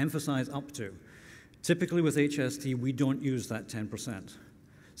 and I emphasize up to. Typically with HST, we don't use that 10%.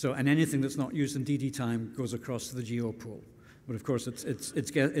 So, and anything that's not used in DD time goes across to the GEO pool. But of course,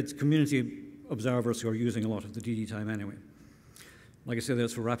 it's community observers who are using a lot of the DD time anyway. Like I said,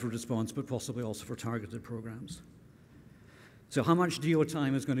 that's for rapid response, but possibly also for targeted programs. So how much GEO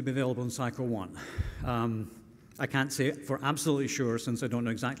time is going to be available in cycle 1? I can't say for absolutely sure, since I don't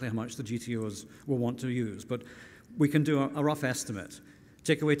know exactly how much the GTOs will want to use, but we can do a rough estimate.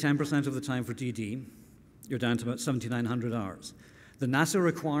 Take away 10% of the time for DD, you're down to about 7,900 hours. The NASA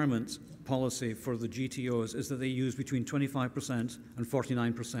requirement policy for the GTOs is that they use between 25% and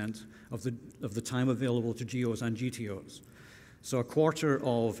 49% of the time available to GEOs and GTOs. So a quarter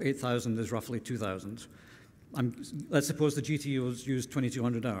of 8,000 is roughly 2,000. Let's suppose the GTOs use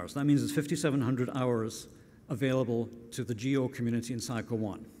 2,200 hours. That means there's 5,700 hours available to the GEO community in cycle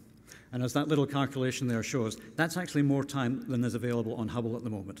 1. And as that little calculation there shows, that's actually more time than is available on Hubble at the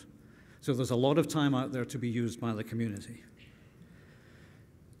moment. So there's a lot of time out there to be used by the community.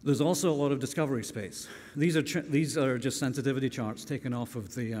 There's also a lot of discovery space. These are just sensitivity charts taken off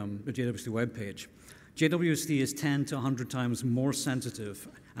of the JWST webpage. JWST is 10 to 100 times more sensitive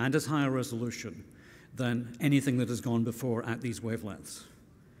and has higher resolution than anything that has gone before at these wavelengths.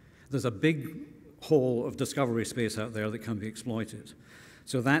 There's a big hole of discovery space out there that can be exploited.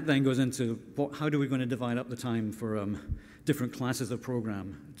 So that then goes into how are we going to divide up the time for different classes of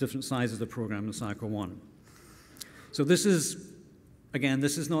program, different sizes of program in cycle 1. So this is, again,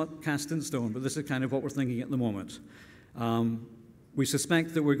 this is not cast in stone, but this is kind of what we're thinking at the moment. We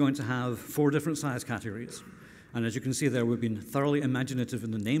suspect that we're going to have 4 different size categories. And as you can see there, we've been thoroughly imaginative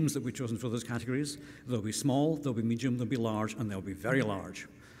in the names that we've chosen for those categories. They'll be small, they'll be medium, they'll be large, and they'll be very large.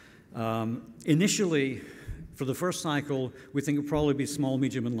 Initially, for the first cycle, we think it'll probably be small,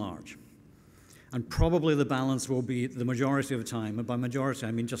 medium, and large. And probably the balance will be the majority of the time, and by majority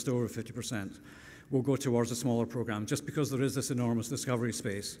I mean just over 50%, will go towards a smaller program, just because there is this enormous discovery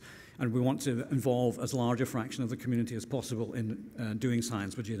space, and we want to involve as large a fraction of the community as possible in doing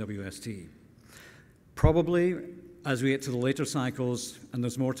science with JWST. Probably, as we get to the later cycles, and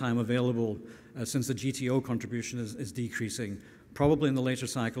there's more time available, since the GTO contribution is decreasing, probably in the later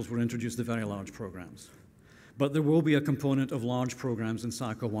cycles we'll introduce the very large programs. But there will be a component of large programs in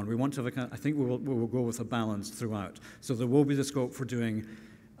cycle 1. We want to have I think we will go with a balance throughout. So there will be the scope for doing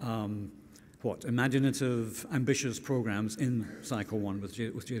imaginative, ambitious programs in Cycle 1 with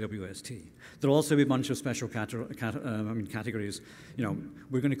JWST. There'll also be a bunch of special categories. You know,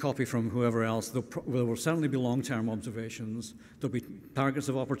 we're going to copy from whoever else. There will certainly be long-term observations. There'll be targets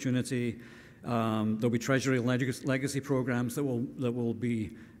of opportunity. There'll be Treasury legacy programs that will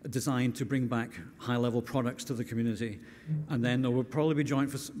be designed to bring back high-level products to the community. And then there will probably be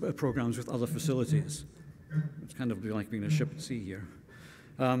joint programs with other facilities. It's kind of like being a ship at sea here.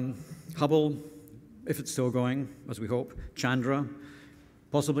 Hubble, if it's still going, as we hope. Chandra,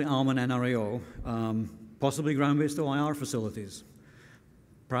 possibly ALMA and NRAO, possibly ground-based OIR facilities.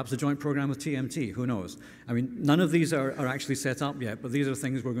 Perhaps a joint program with TMT, who knows? I mean, none of these are actually set up yet, but these are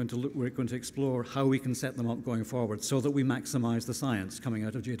things we're going to explore how we can set them up going forward so that we maximize the science coming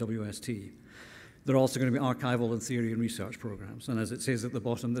out of JWST. There are also going to be archival and theory and research programs. And as it says at the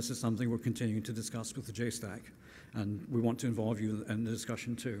bottom, this is something we're continuing to discuss with the JSTAC. And we want to involve you in the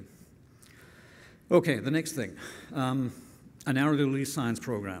discussion too. Okay, the next thing, an early release science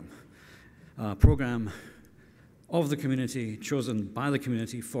program. Program of the community, chosen by the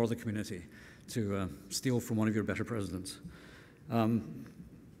community for the community, to steal from one of your better presidents.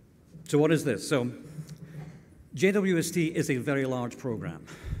 So what is this? So JWST is a very large program.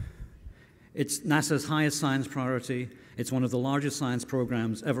 It's NASA's highest science priority. It's one of the largest science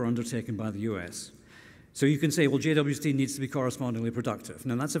programs ever undertaken by the US. So you can say, well, JWST needs to be correspondingly productive.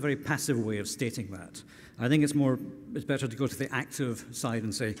 Now, that's a very passive way of stating that. I think it's better to go to the active side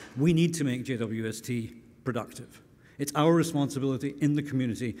and say, we need to make JWST productive. It's our responsibility in the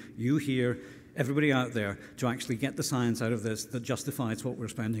community, you here, everybody out there, to actually get the science out of this that justifies what we're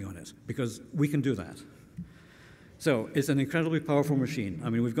spending on it, because we can do that. So it's an incredibly powerful machine.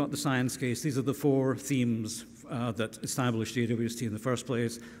 I mean, we've got the science case. These are the 4 themes that established JWST in the first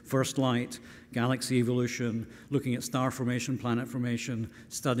place. First light, galaxy evolution, looking at star formation, planet formation,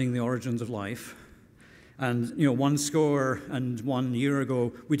 studying the origins of life. And, you know, 1 year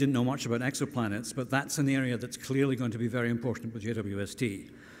ago, we didn't know much about exoplanets, but that's an area that's clearly going to be very important with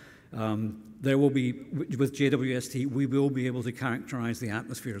JWST. There will be, with JWST, we will be able to characterize the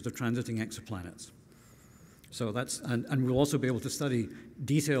atmospheres of transiting exoplanets. So that's, and we'll also be able to study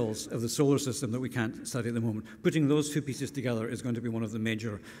details of the solar system that we can't study at the moment. Putting those 2 pieces together is going to be one of the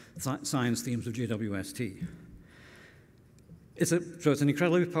major science themes of JWST. So it's an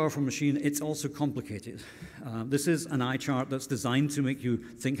incredibly powerful machine. It's also complicated. This is an eye chart that's designed to make you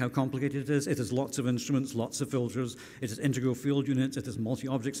think how complicated it is. It has lots of instruments, lots of filters. It has integral field units. It has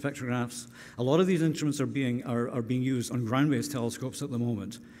multi-object spectrographs. A lot of these instruments are being used on ground-based telescopes at the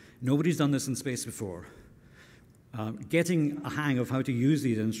moment. Nobody's done this in space before. Getting a hang of how to use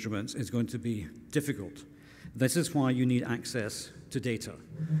these instruments is going to be difficult. This is why you need access to data,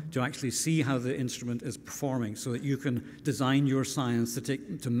 to actually see how the instrument is performing so that you can design your science to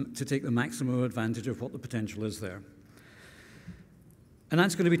take the maximum advantage of what the potential is there. And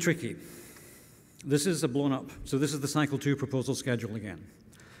that's going to be tricky. This is a blown up, so this is the Cycle 2 proposal schedule again.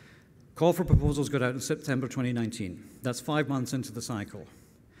 Call for proposals got out in September 2019. That's 5 months into the cycle.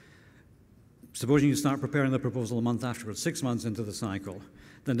 Supposing you start preparing the proposal a month afterwards, 6 months into the cycle,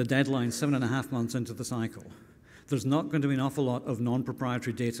 then the deadline 7.5 months into the cycle. There's not going to be an awful lot of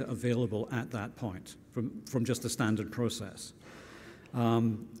non-proprietary data available at that point from just the standard process.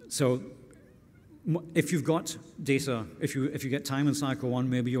 So if you've got data, if you get time in Cycle 1,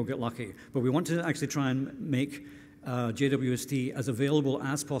 maybe you'll get lucky. But we want to actually try and make JWST as available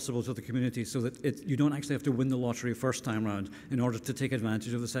as possible to the community so that you don't actually have to win the lottery first time round in order to take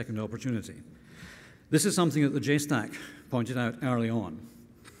advantage of the second opportunity. This is something that the JSTAC pointed out early on.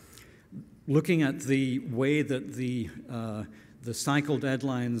 Looking at the way that the cycle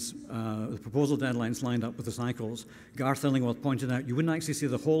deadlines, the proposal deadlines lined up with the cycles, Garth Illingworth pointed out you wouldn't actually see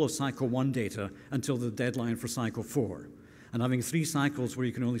the whole of Cycle 1 data until the deadline for Cycle 4. And having 3 cycles where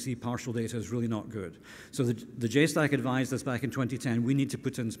you can only see partial data is really not good. So the JSTAC advised us back in 2010, we need to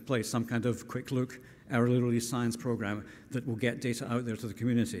put in place some kind of quick look, early release science program that will get data out there to the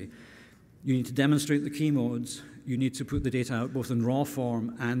community. You need to demonstrate the key modes. You need to put the data out both in raw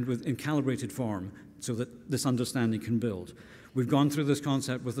form and in calibrated form so that this understanding can build. We've gone through this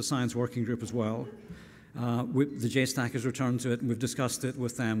concept with the science working group as well. The JSTAC has returned to it, and we've discussed it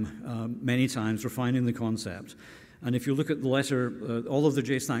with them many times, refining the concept. And if you look at the letter, all of the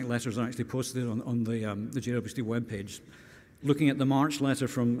JSTAC letters are actually posted on the JWST webpage. Looking at the March letter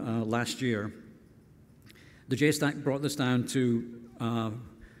from last year, the JSTAC brought this down to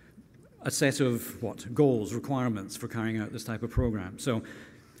a set of goals, requirements for carrying out this type of program. So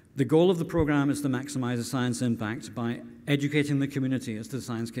the goal of the program is to maximize the science impact by educating the community as to the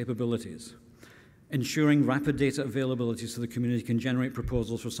science capabilities, ensuring rapid data availability so the community can generate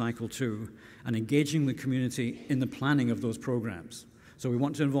proposals for Cycle 2, and engaging the community in the planning of those programs. So we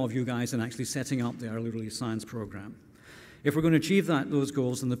want to involve you guys in actually setting up the early release science program. If we're going to achieve those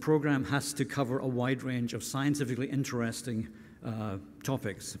goals, then the program has to cover a wide range of scientifically interesting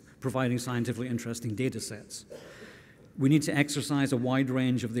topics, providing scientifically interesting data sets. We need to exercise a wide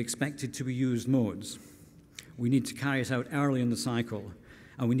range of the expected to be used modes. We need to carry it out early in the cycle,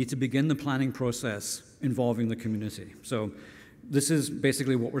 and we need to begin the planning process involving the community. So this is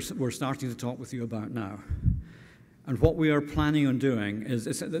basically what we're starting to talk with you about now. And what we are planning on doing is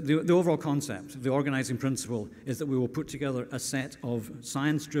the overall concept, the organizing principle, is that we will put together a set of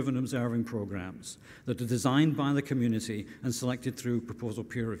science-driven observing programs that are designed by the community and selected through proposal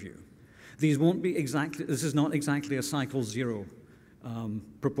peer review. These won't be exactly, this is not exactly a Cycle 0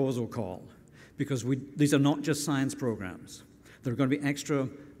 proposal call, because these are not just science programs. There are going to be extra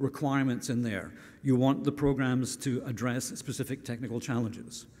requirements in there. You want the programs to address specific technical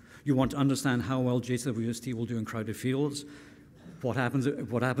challenges. You want to understand how well JWST will do in crowded fields, what happens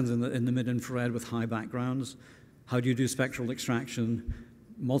in the mid-infrared with high backgrounds, how do you do spectral extraction,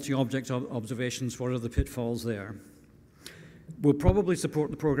 multi-object observations, what are the pitfalls there. We'll probably support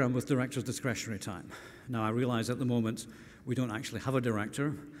the program with director's discretionary time. Now, I realize at the moment we don't actually have a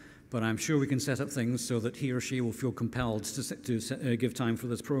director, but I'm sure we can set up things so that he or she will feel compelled to give time for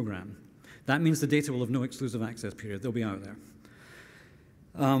this program. That means the data will have no exclusive access period. They'll be out there.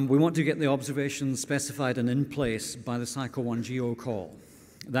 We want to get the observations specified and in place by the Cycle 1 GEO call.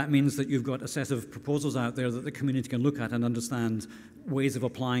 That means that you've got a set of proposals out there that the community can look at and understand ways of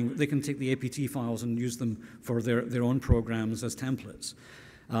applying. They can take the APT files and use them for their own programs as templates.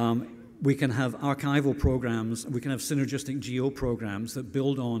 We can have archival programs, we can have synergistic GEO programs that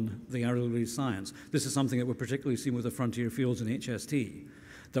build on the early release science. This is something that we're particularly seeing with the frontier fields in HST,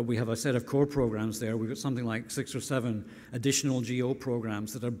 that we have a set of core programs there. We've got something like 6 or 7 additional GEO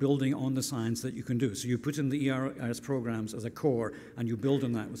programs that are building on the science that you can do. So you put in the ERS programs as a core, and you build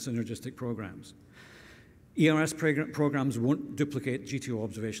on that with synergistic programs. ERS programs won't duplicate GTO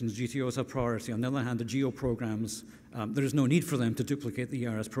observations. GTOs have priority. On the other hand, the GEO programs, there is no need for them to duplicate the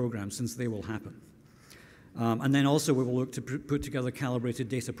ERS programs since they will happen. And then also we will look to put together calibrated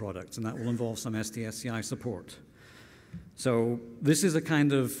data products, and that will involve some STSCI support. So this is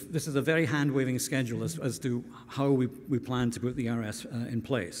a very hand-waving schedule as to how we plan to put the ERS in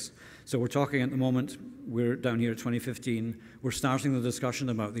place. So we're talking at the moment, we're down here at 2015, we're starting the discussion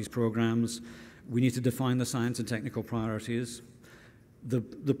about these programs. We need to define the science and technical priorities.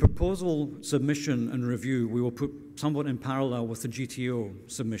 The proposal submission and review we will put somewhat in parallel with the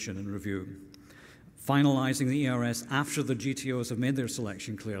GTO submission and review, finalizing the ERS after the GTOs have made their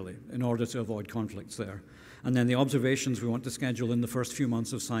selection clearly in order to avoid conflicts there. And then the observations we want to schedule in the first few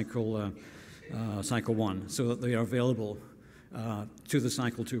months of Cycle 1 so that they are available to the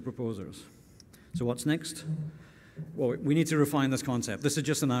Cycle 2 proposers. So what's next? Well, we need to refine this concept. This is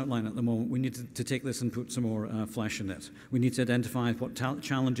just an outline at the moment. We need to take this and put some more flesh in it. We need to identify what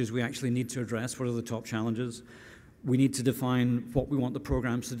challenges we actually need to address. What are the top challenges? We need to define what we want the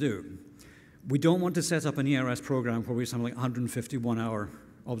programs to do. We don't want to set up an ERS program where we have something like 151-hour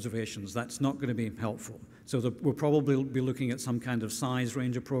observations. That's not going to be helpful. So we'll probably be looking at some kind of size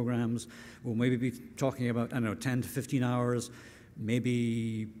range of programs. We'll maybe be talking about, I don't know, 10 to 15 hours,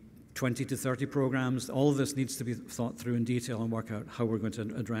 maybe 20 to 30 programs. All of this needs to be thought through in detail and work out how we're going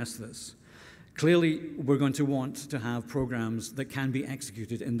to address this. Clearly, we're going to want to have programs that can be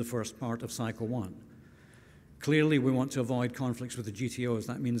executed in the first part of Cycle 1. Clearly, we want to avoid conflicts with the GTOs.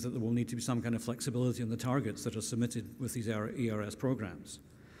 That means that there will need to be some kind of flexibility in the targets that are submitted with these ERS programs.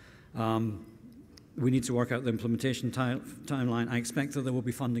 We need to work out the implementation timeline. I expect that there will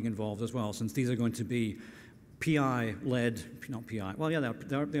be funding involved as well, since these are going to be PI-led, not PI, well, yeah,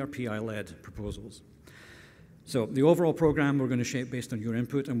 they are PI-led proposals. So the overall program we're going to shape based on your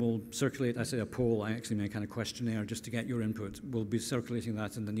input, and we'll circulate, I say a poll, I actually mean a kind of questionnaire just to get your input. We'll be circulating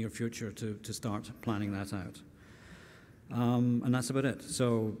that in the near future to start planning that out. And that's about it.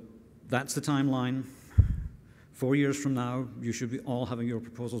 So that's the timeline. 4 years from now, you should be all having your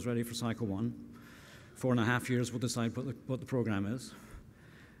proposals ready for Cycle 1. 4.5 years, we'll decide what the program is,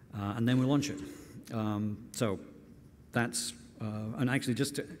 and then we'll launch it. So that's, and actually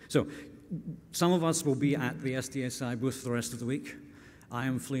so some of us will be at the SDSI booth for the rest of the week. I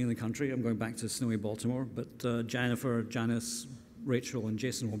am fleeing the country. I'm going back to snowy Baltimore, but Jennifer, Janice, Rachel, and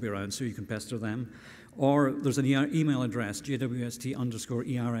Jason will be around, so you can pester them. Or there's an email address,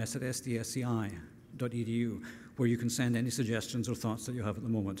 jwst_ers@sdsci.edu, where you can send any suggestions or thoughts that you have at the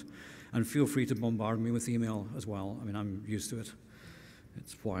moment. And feel free to bombard me with email as well. I mean, I'm used to it.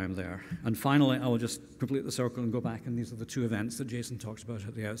 It's why I'm there. And finally, I will just complete the circle and go back, and these are the two events that Jason talked about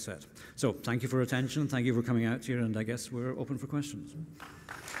at the outset. So thank you for your attention, thank you for coming out here, and I guess we're open for questions.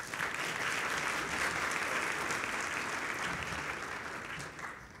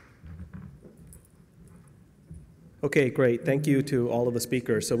 Okay, great. Thank you to all of the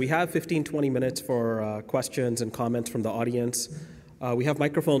speakers. So we have 15, 20 minutes for questions and comments from the audience. We have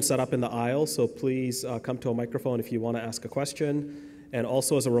microphones set up in the aisle, so please come to a microphone if you want to ask a question. And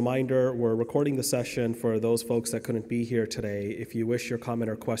also, as a reminder, we're recording the session for those folks that couldn't be here today. If you wish your comment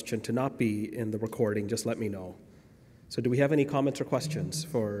or question to not be in the recording, just let me know. So do we have any comments or questions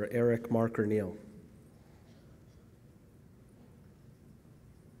for Eric, Mark, or Neil?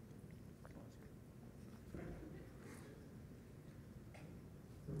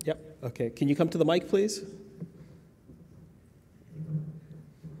 Yep, okay. Can you come to the mic, please?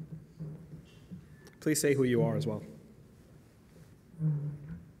 Please say who you are as well.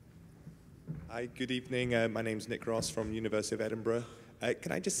 Hi, good evening. My name's Nick Ross from University of Edinburgh.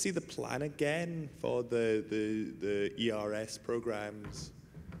 Can I just see the plan again for the ERS programs?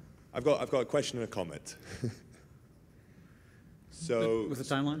 I've got a question and a comment. So with the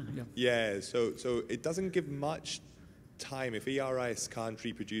timeline? Yeah. Yeah. So it doesn't give much time. If ERS can't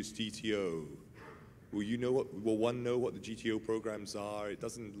reproduce GTO, will one know what the GTO programs are? It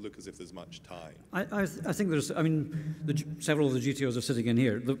doesn't look as if there's much time. I think there's, I mean, several of the GTOs are sitting in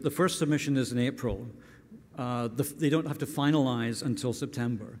here. The first submission is in April. They don't have to finalize until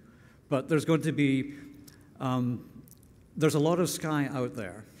September. But there's going to be, there's a lot of sky out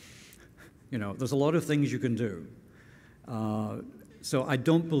there. You know, there's a lot of things you can do. So I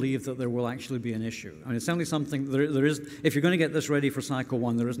don't believe that there will actually be an issue. I mean, it's certainly something, there is, if you're going to get this ready for cycle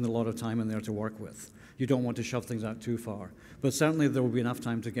 1, there isn't a lot of time in there to work with. You don't want to shove things out too far. But certainly there will be enough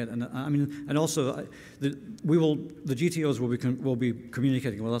time to get, and I mean, and also the GTOs will be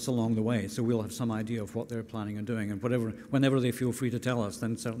communicating with us along the way, so we'll have some idea of what they're planning on doing, and whenever they feel free to tell us,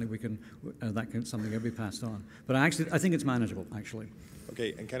 then certainly we can, something will be passed on. But I think it's manageable, actually.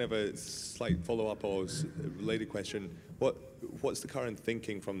 Okay, and kind of a slight follow-up or related question. What's the current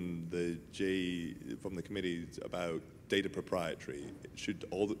thinking from the committee about data proprietary?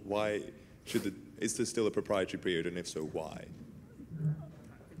 Is there still a proprietary period, and if so, why?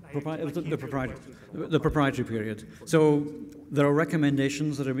 The proprietary period. So there are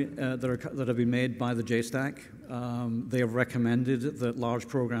recommendations that have been made by the JSTAC. They have recommended that large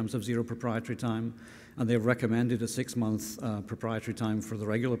programs have 0 proprietary time, and they have recommended a 6-month proprietary time for the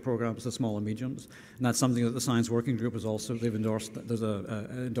regular programs, the small and mediums. And that's something that the Science Working Group has also, they've endorsed,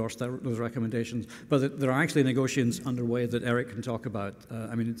 endorsed those recommendations. But there are actually negotiations underway that Eric can talk about.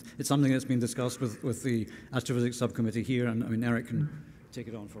 I mean, it's something that's been discussed with the Astrophysics Subcommittee here, and I mean, Eric can take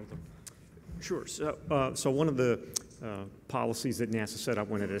it on further. Sure. So one of the policies that NASA set up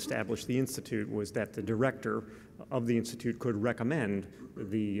when it established the Institute was that the director of the Institute could recommend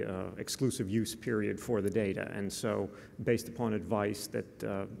the exclusive use period for the data. And so based upon advice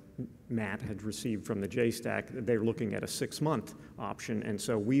that Matt had received from the JSTAC, they're looking at a 6-month option. And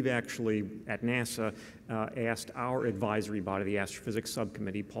so we've actually, at NASA, asked our advisory body, the Astrophysics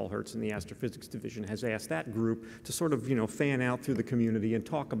Subcommittee, Paul Hertz in the Astrophysics Division, has asked that group to sort of, fan out through the community and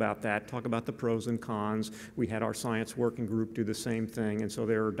talk about that, talk about the pros and cons. We had our Science Working Group do the same thing. And so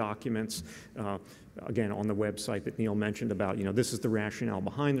there are documents, again, on the website that Neil mentioned about, this is the rationale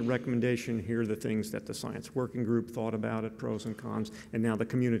behind the recommendation. Here are the things that the Science Working Group thought about it, pros and cons. And now the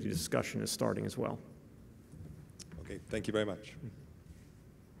community discussion is starting as well. Okay, thank you very much.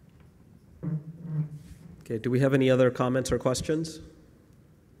 Okay, do we have any other comments or questions?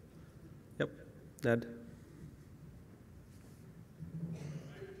 Yep, Ned.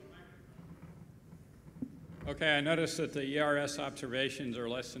 Okay, I noticed that the ERS observations are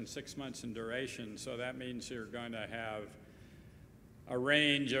less than 6 months in duration, so that means you're going to have a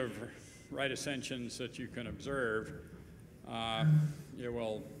range of right ascensions that you can observe. You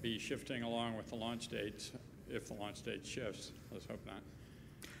will be shifting along with the launch dates, if the launch date shifts. Let's hope not.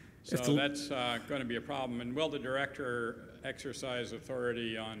 So that's going to be a problem. And will the director exercise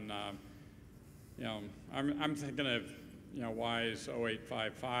authority on, I'm thinking of, WISE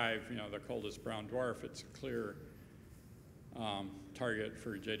 0855, the coldest brown dwarf. It's a clear target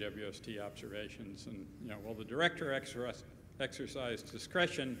for JWST observations. And, will the director exercise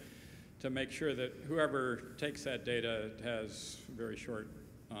discretion to make sure that whoever takes that data has a very short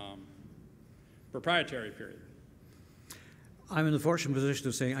proprietary period? I'm in the fortunate position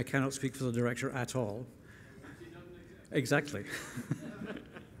of saying I cannot speak for the director at all. Exactly.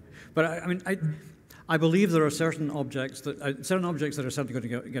 But I mean, I believe there are certain objects that are certainly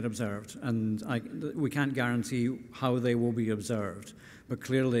going to get observed, and we can't guarantee how they will be observed. But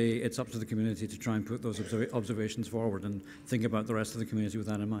clearly, it's up to the community to try and put those observations forward and think about the rest of the community with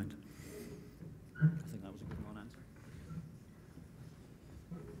that in mind. I think that was a good one answer.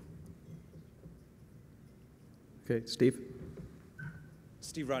 Okay, Steve?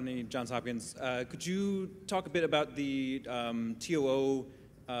 Steve Rodney, Johns Hopkins. Could you talk a bit about the TOO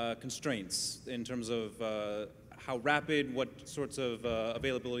constraints in terms of how rapid, what sorts of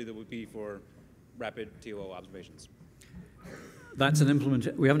availability there would be for rapid TOO observations? That's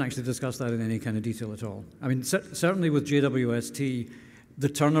an we haven't actually discussed that in any kind of detail at all. I mean, certainly with JWST, the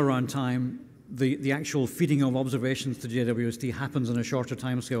turnaround time, the actual feeding of observations to JWST happens in a shorter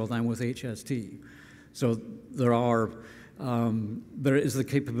timescale than with HST. So there is the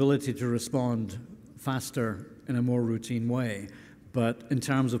capability to respond faster in a more routine way. But in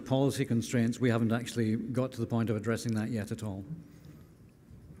terms of policy constraints, we haven't actually got to the point of addressing that yet at all.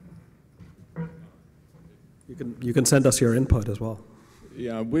 You can send us your input as well.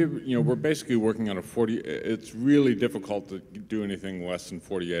 Yeah, we're basically working on a 40. It's really difficult to do anything less than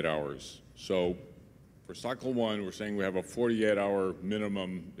 48 hours. So for cycle 1, we're saying we have a 48-hour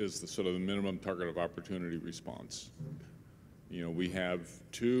minimum is the sort of the minimum target of opportunity response. We have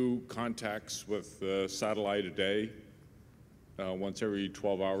 2 contacts with the satellite a day, once every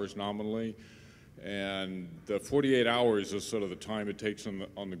 12 hours nominally. And the 48 hours is sort of the time it takes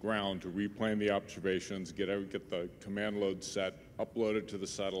on the ground to replan the observations, get the command load set, upload it to the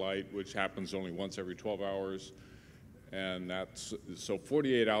satellite, which happens only once every 12 hours. And so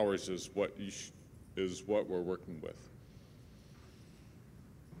 48 hours is what we're working with.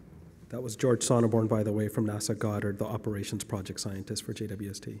 That was George Sonneborn, by the way, from NASA Goddard, the operations project scientist for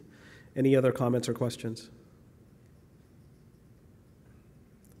JWST. Any other comments or questions?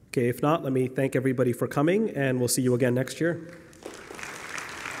 Okay, if not, let me thank everybody for coming, and we'll see you again next year.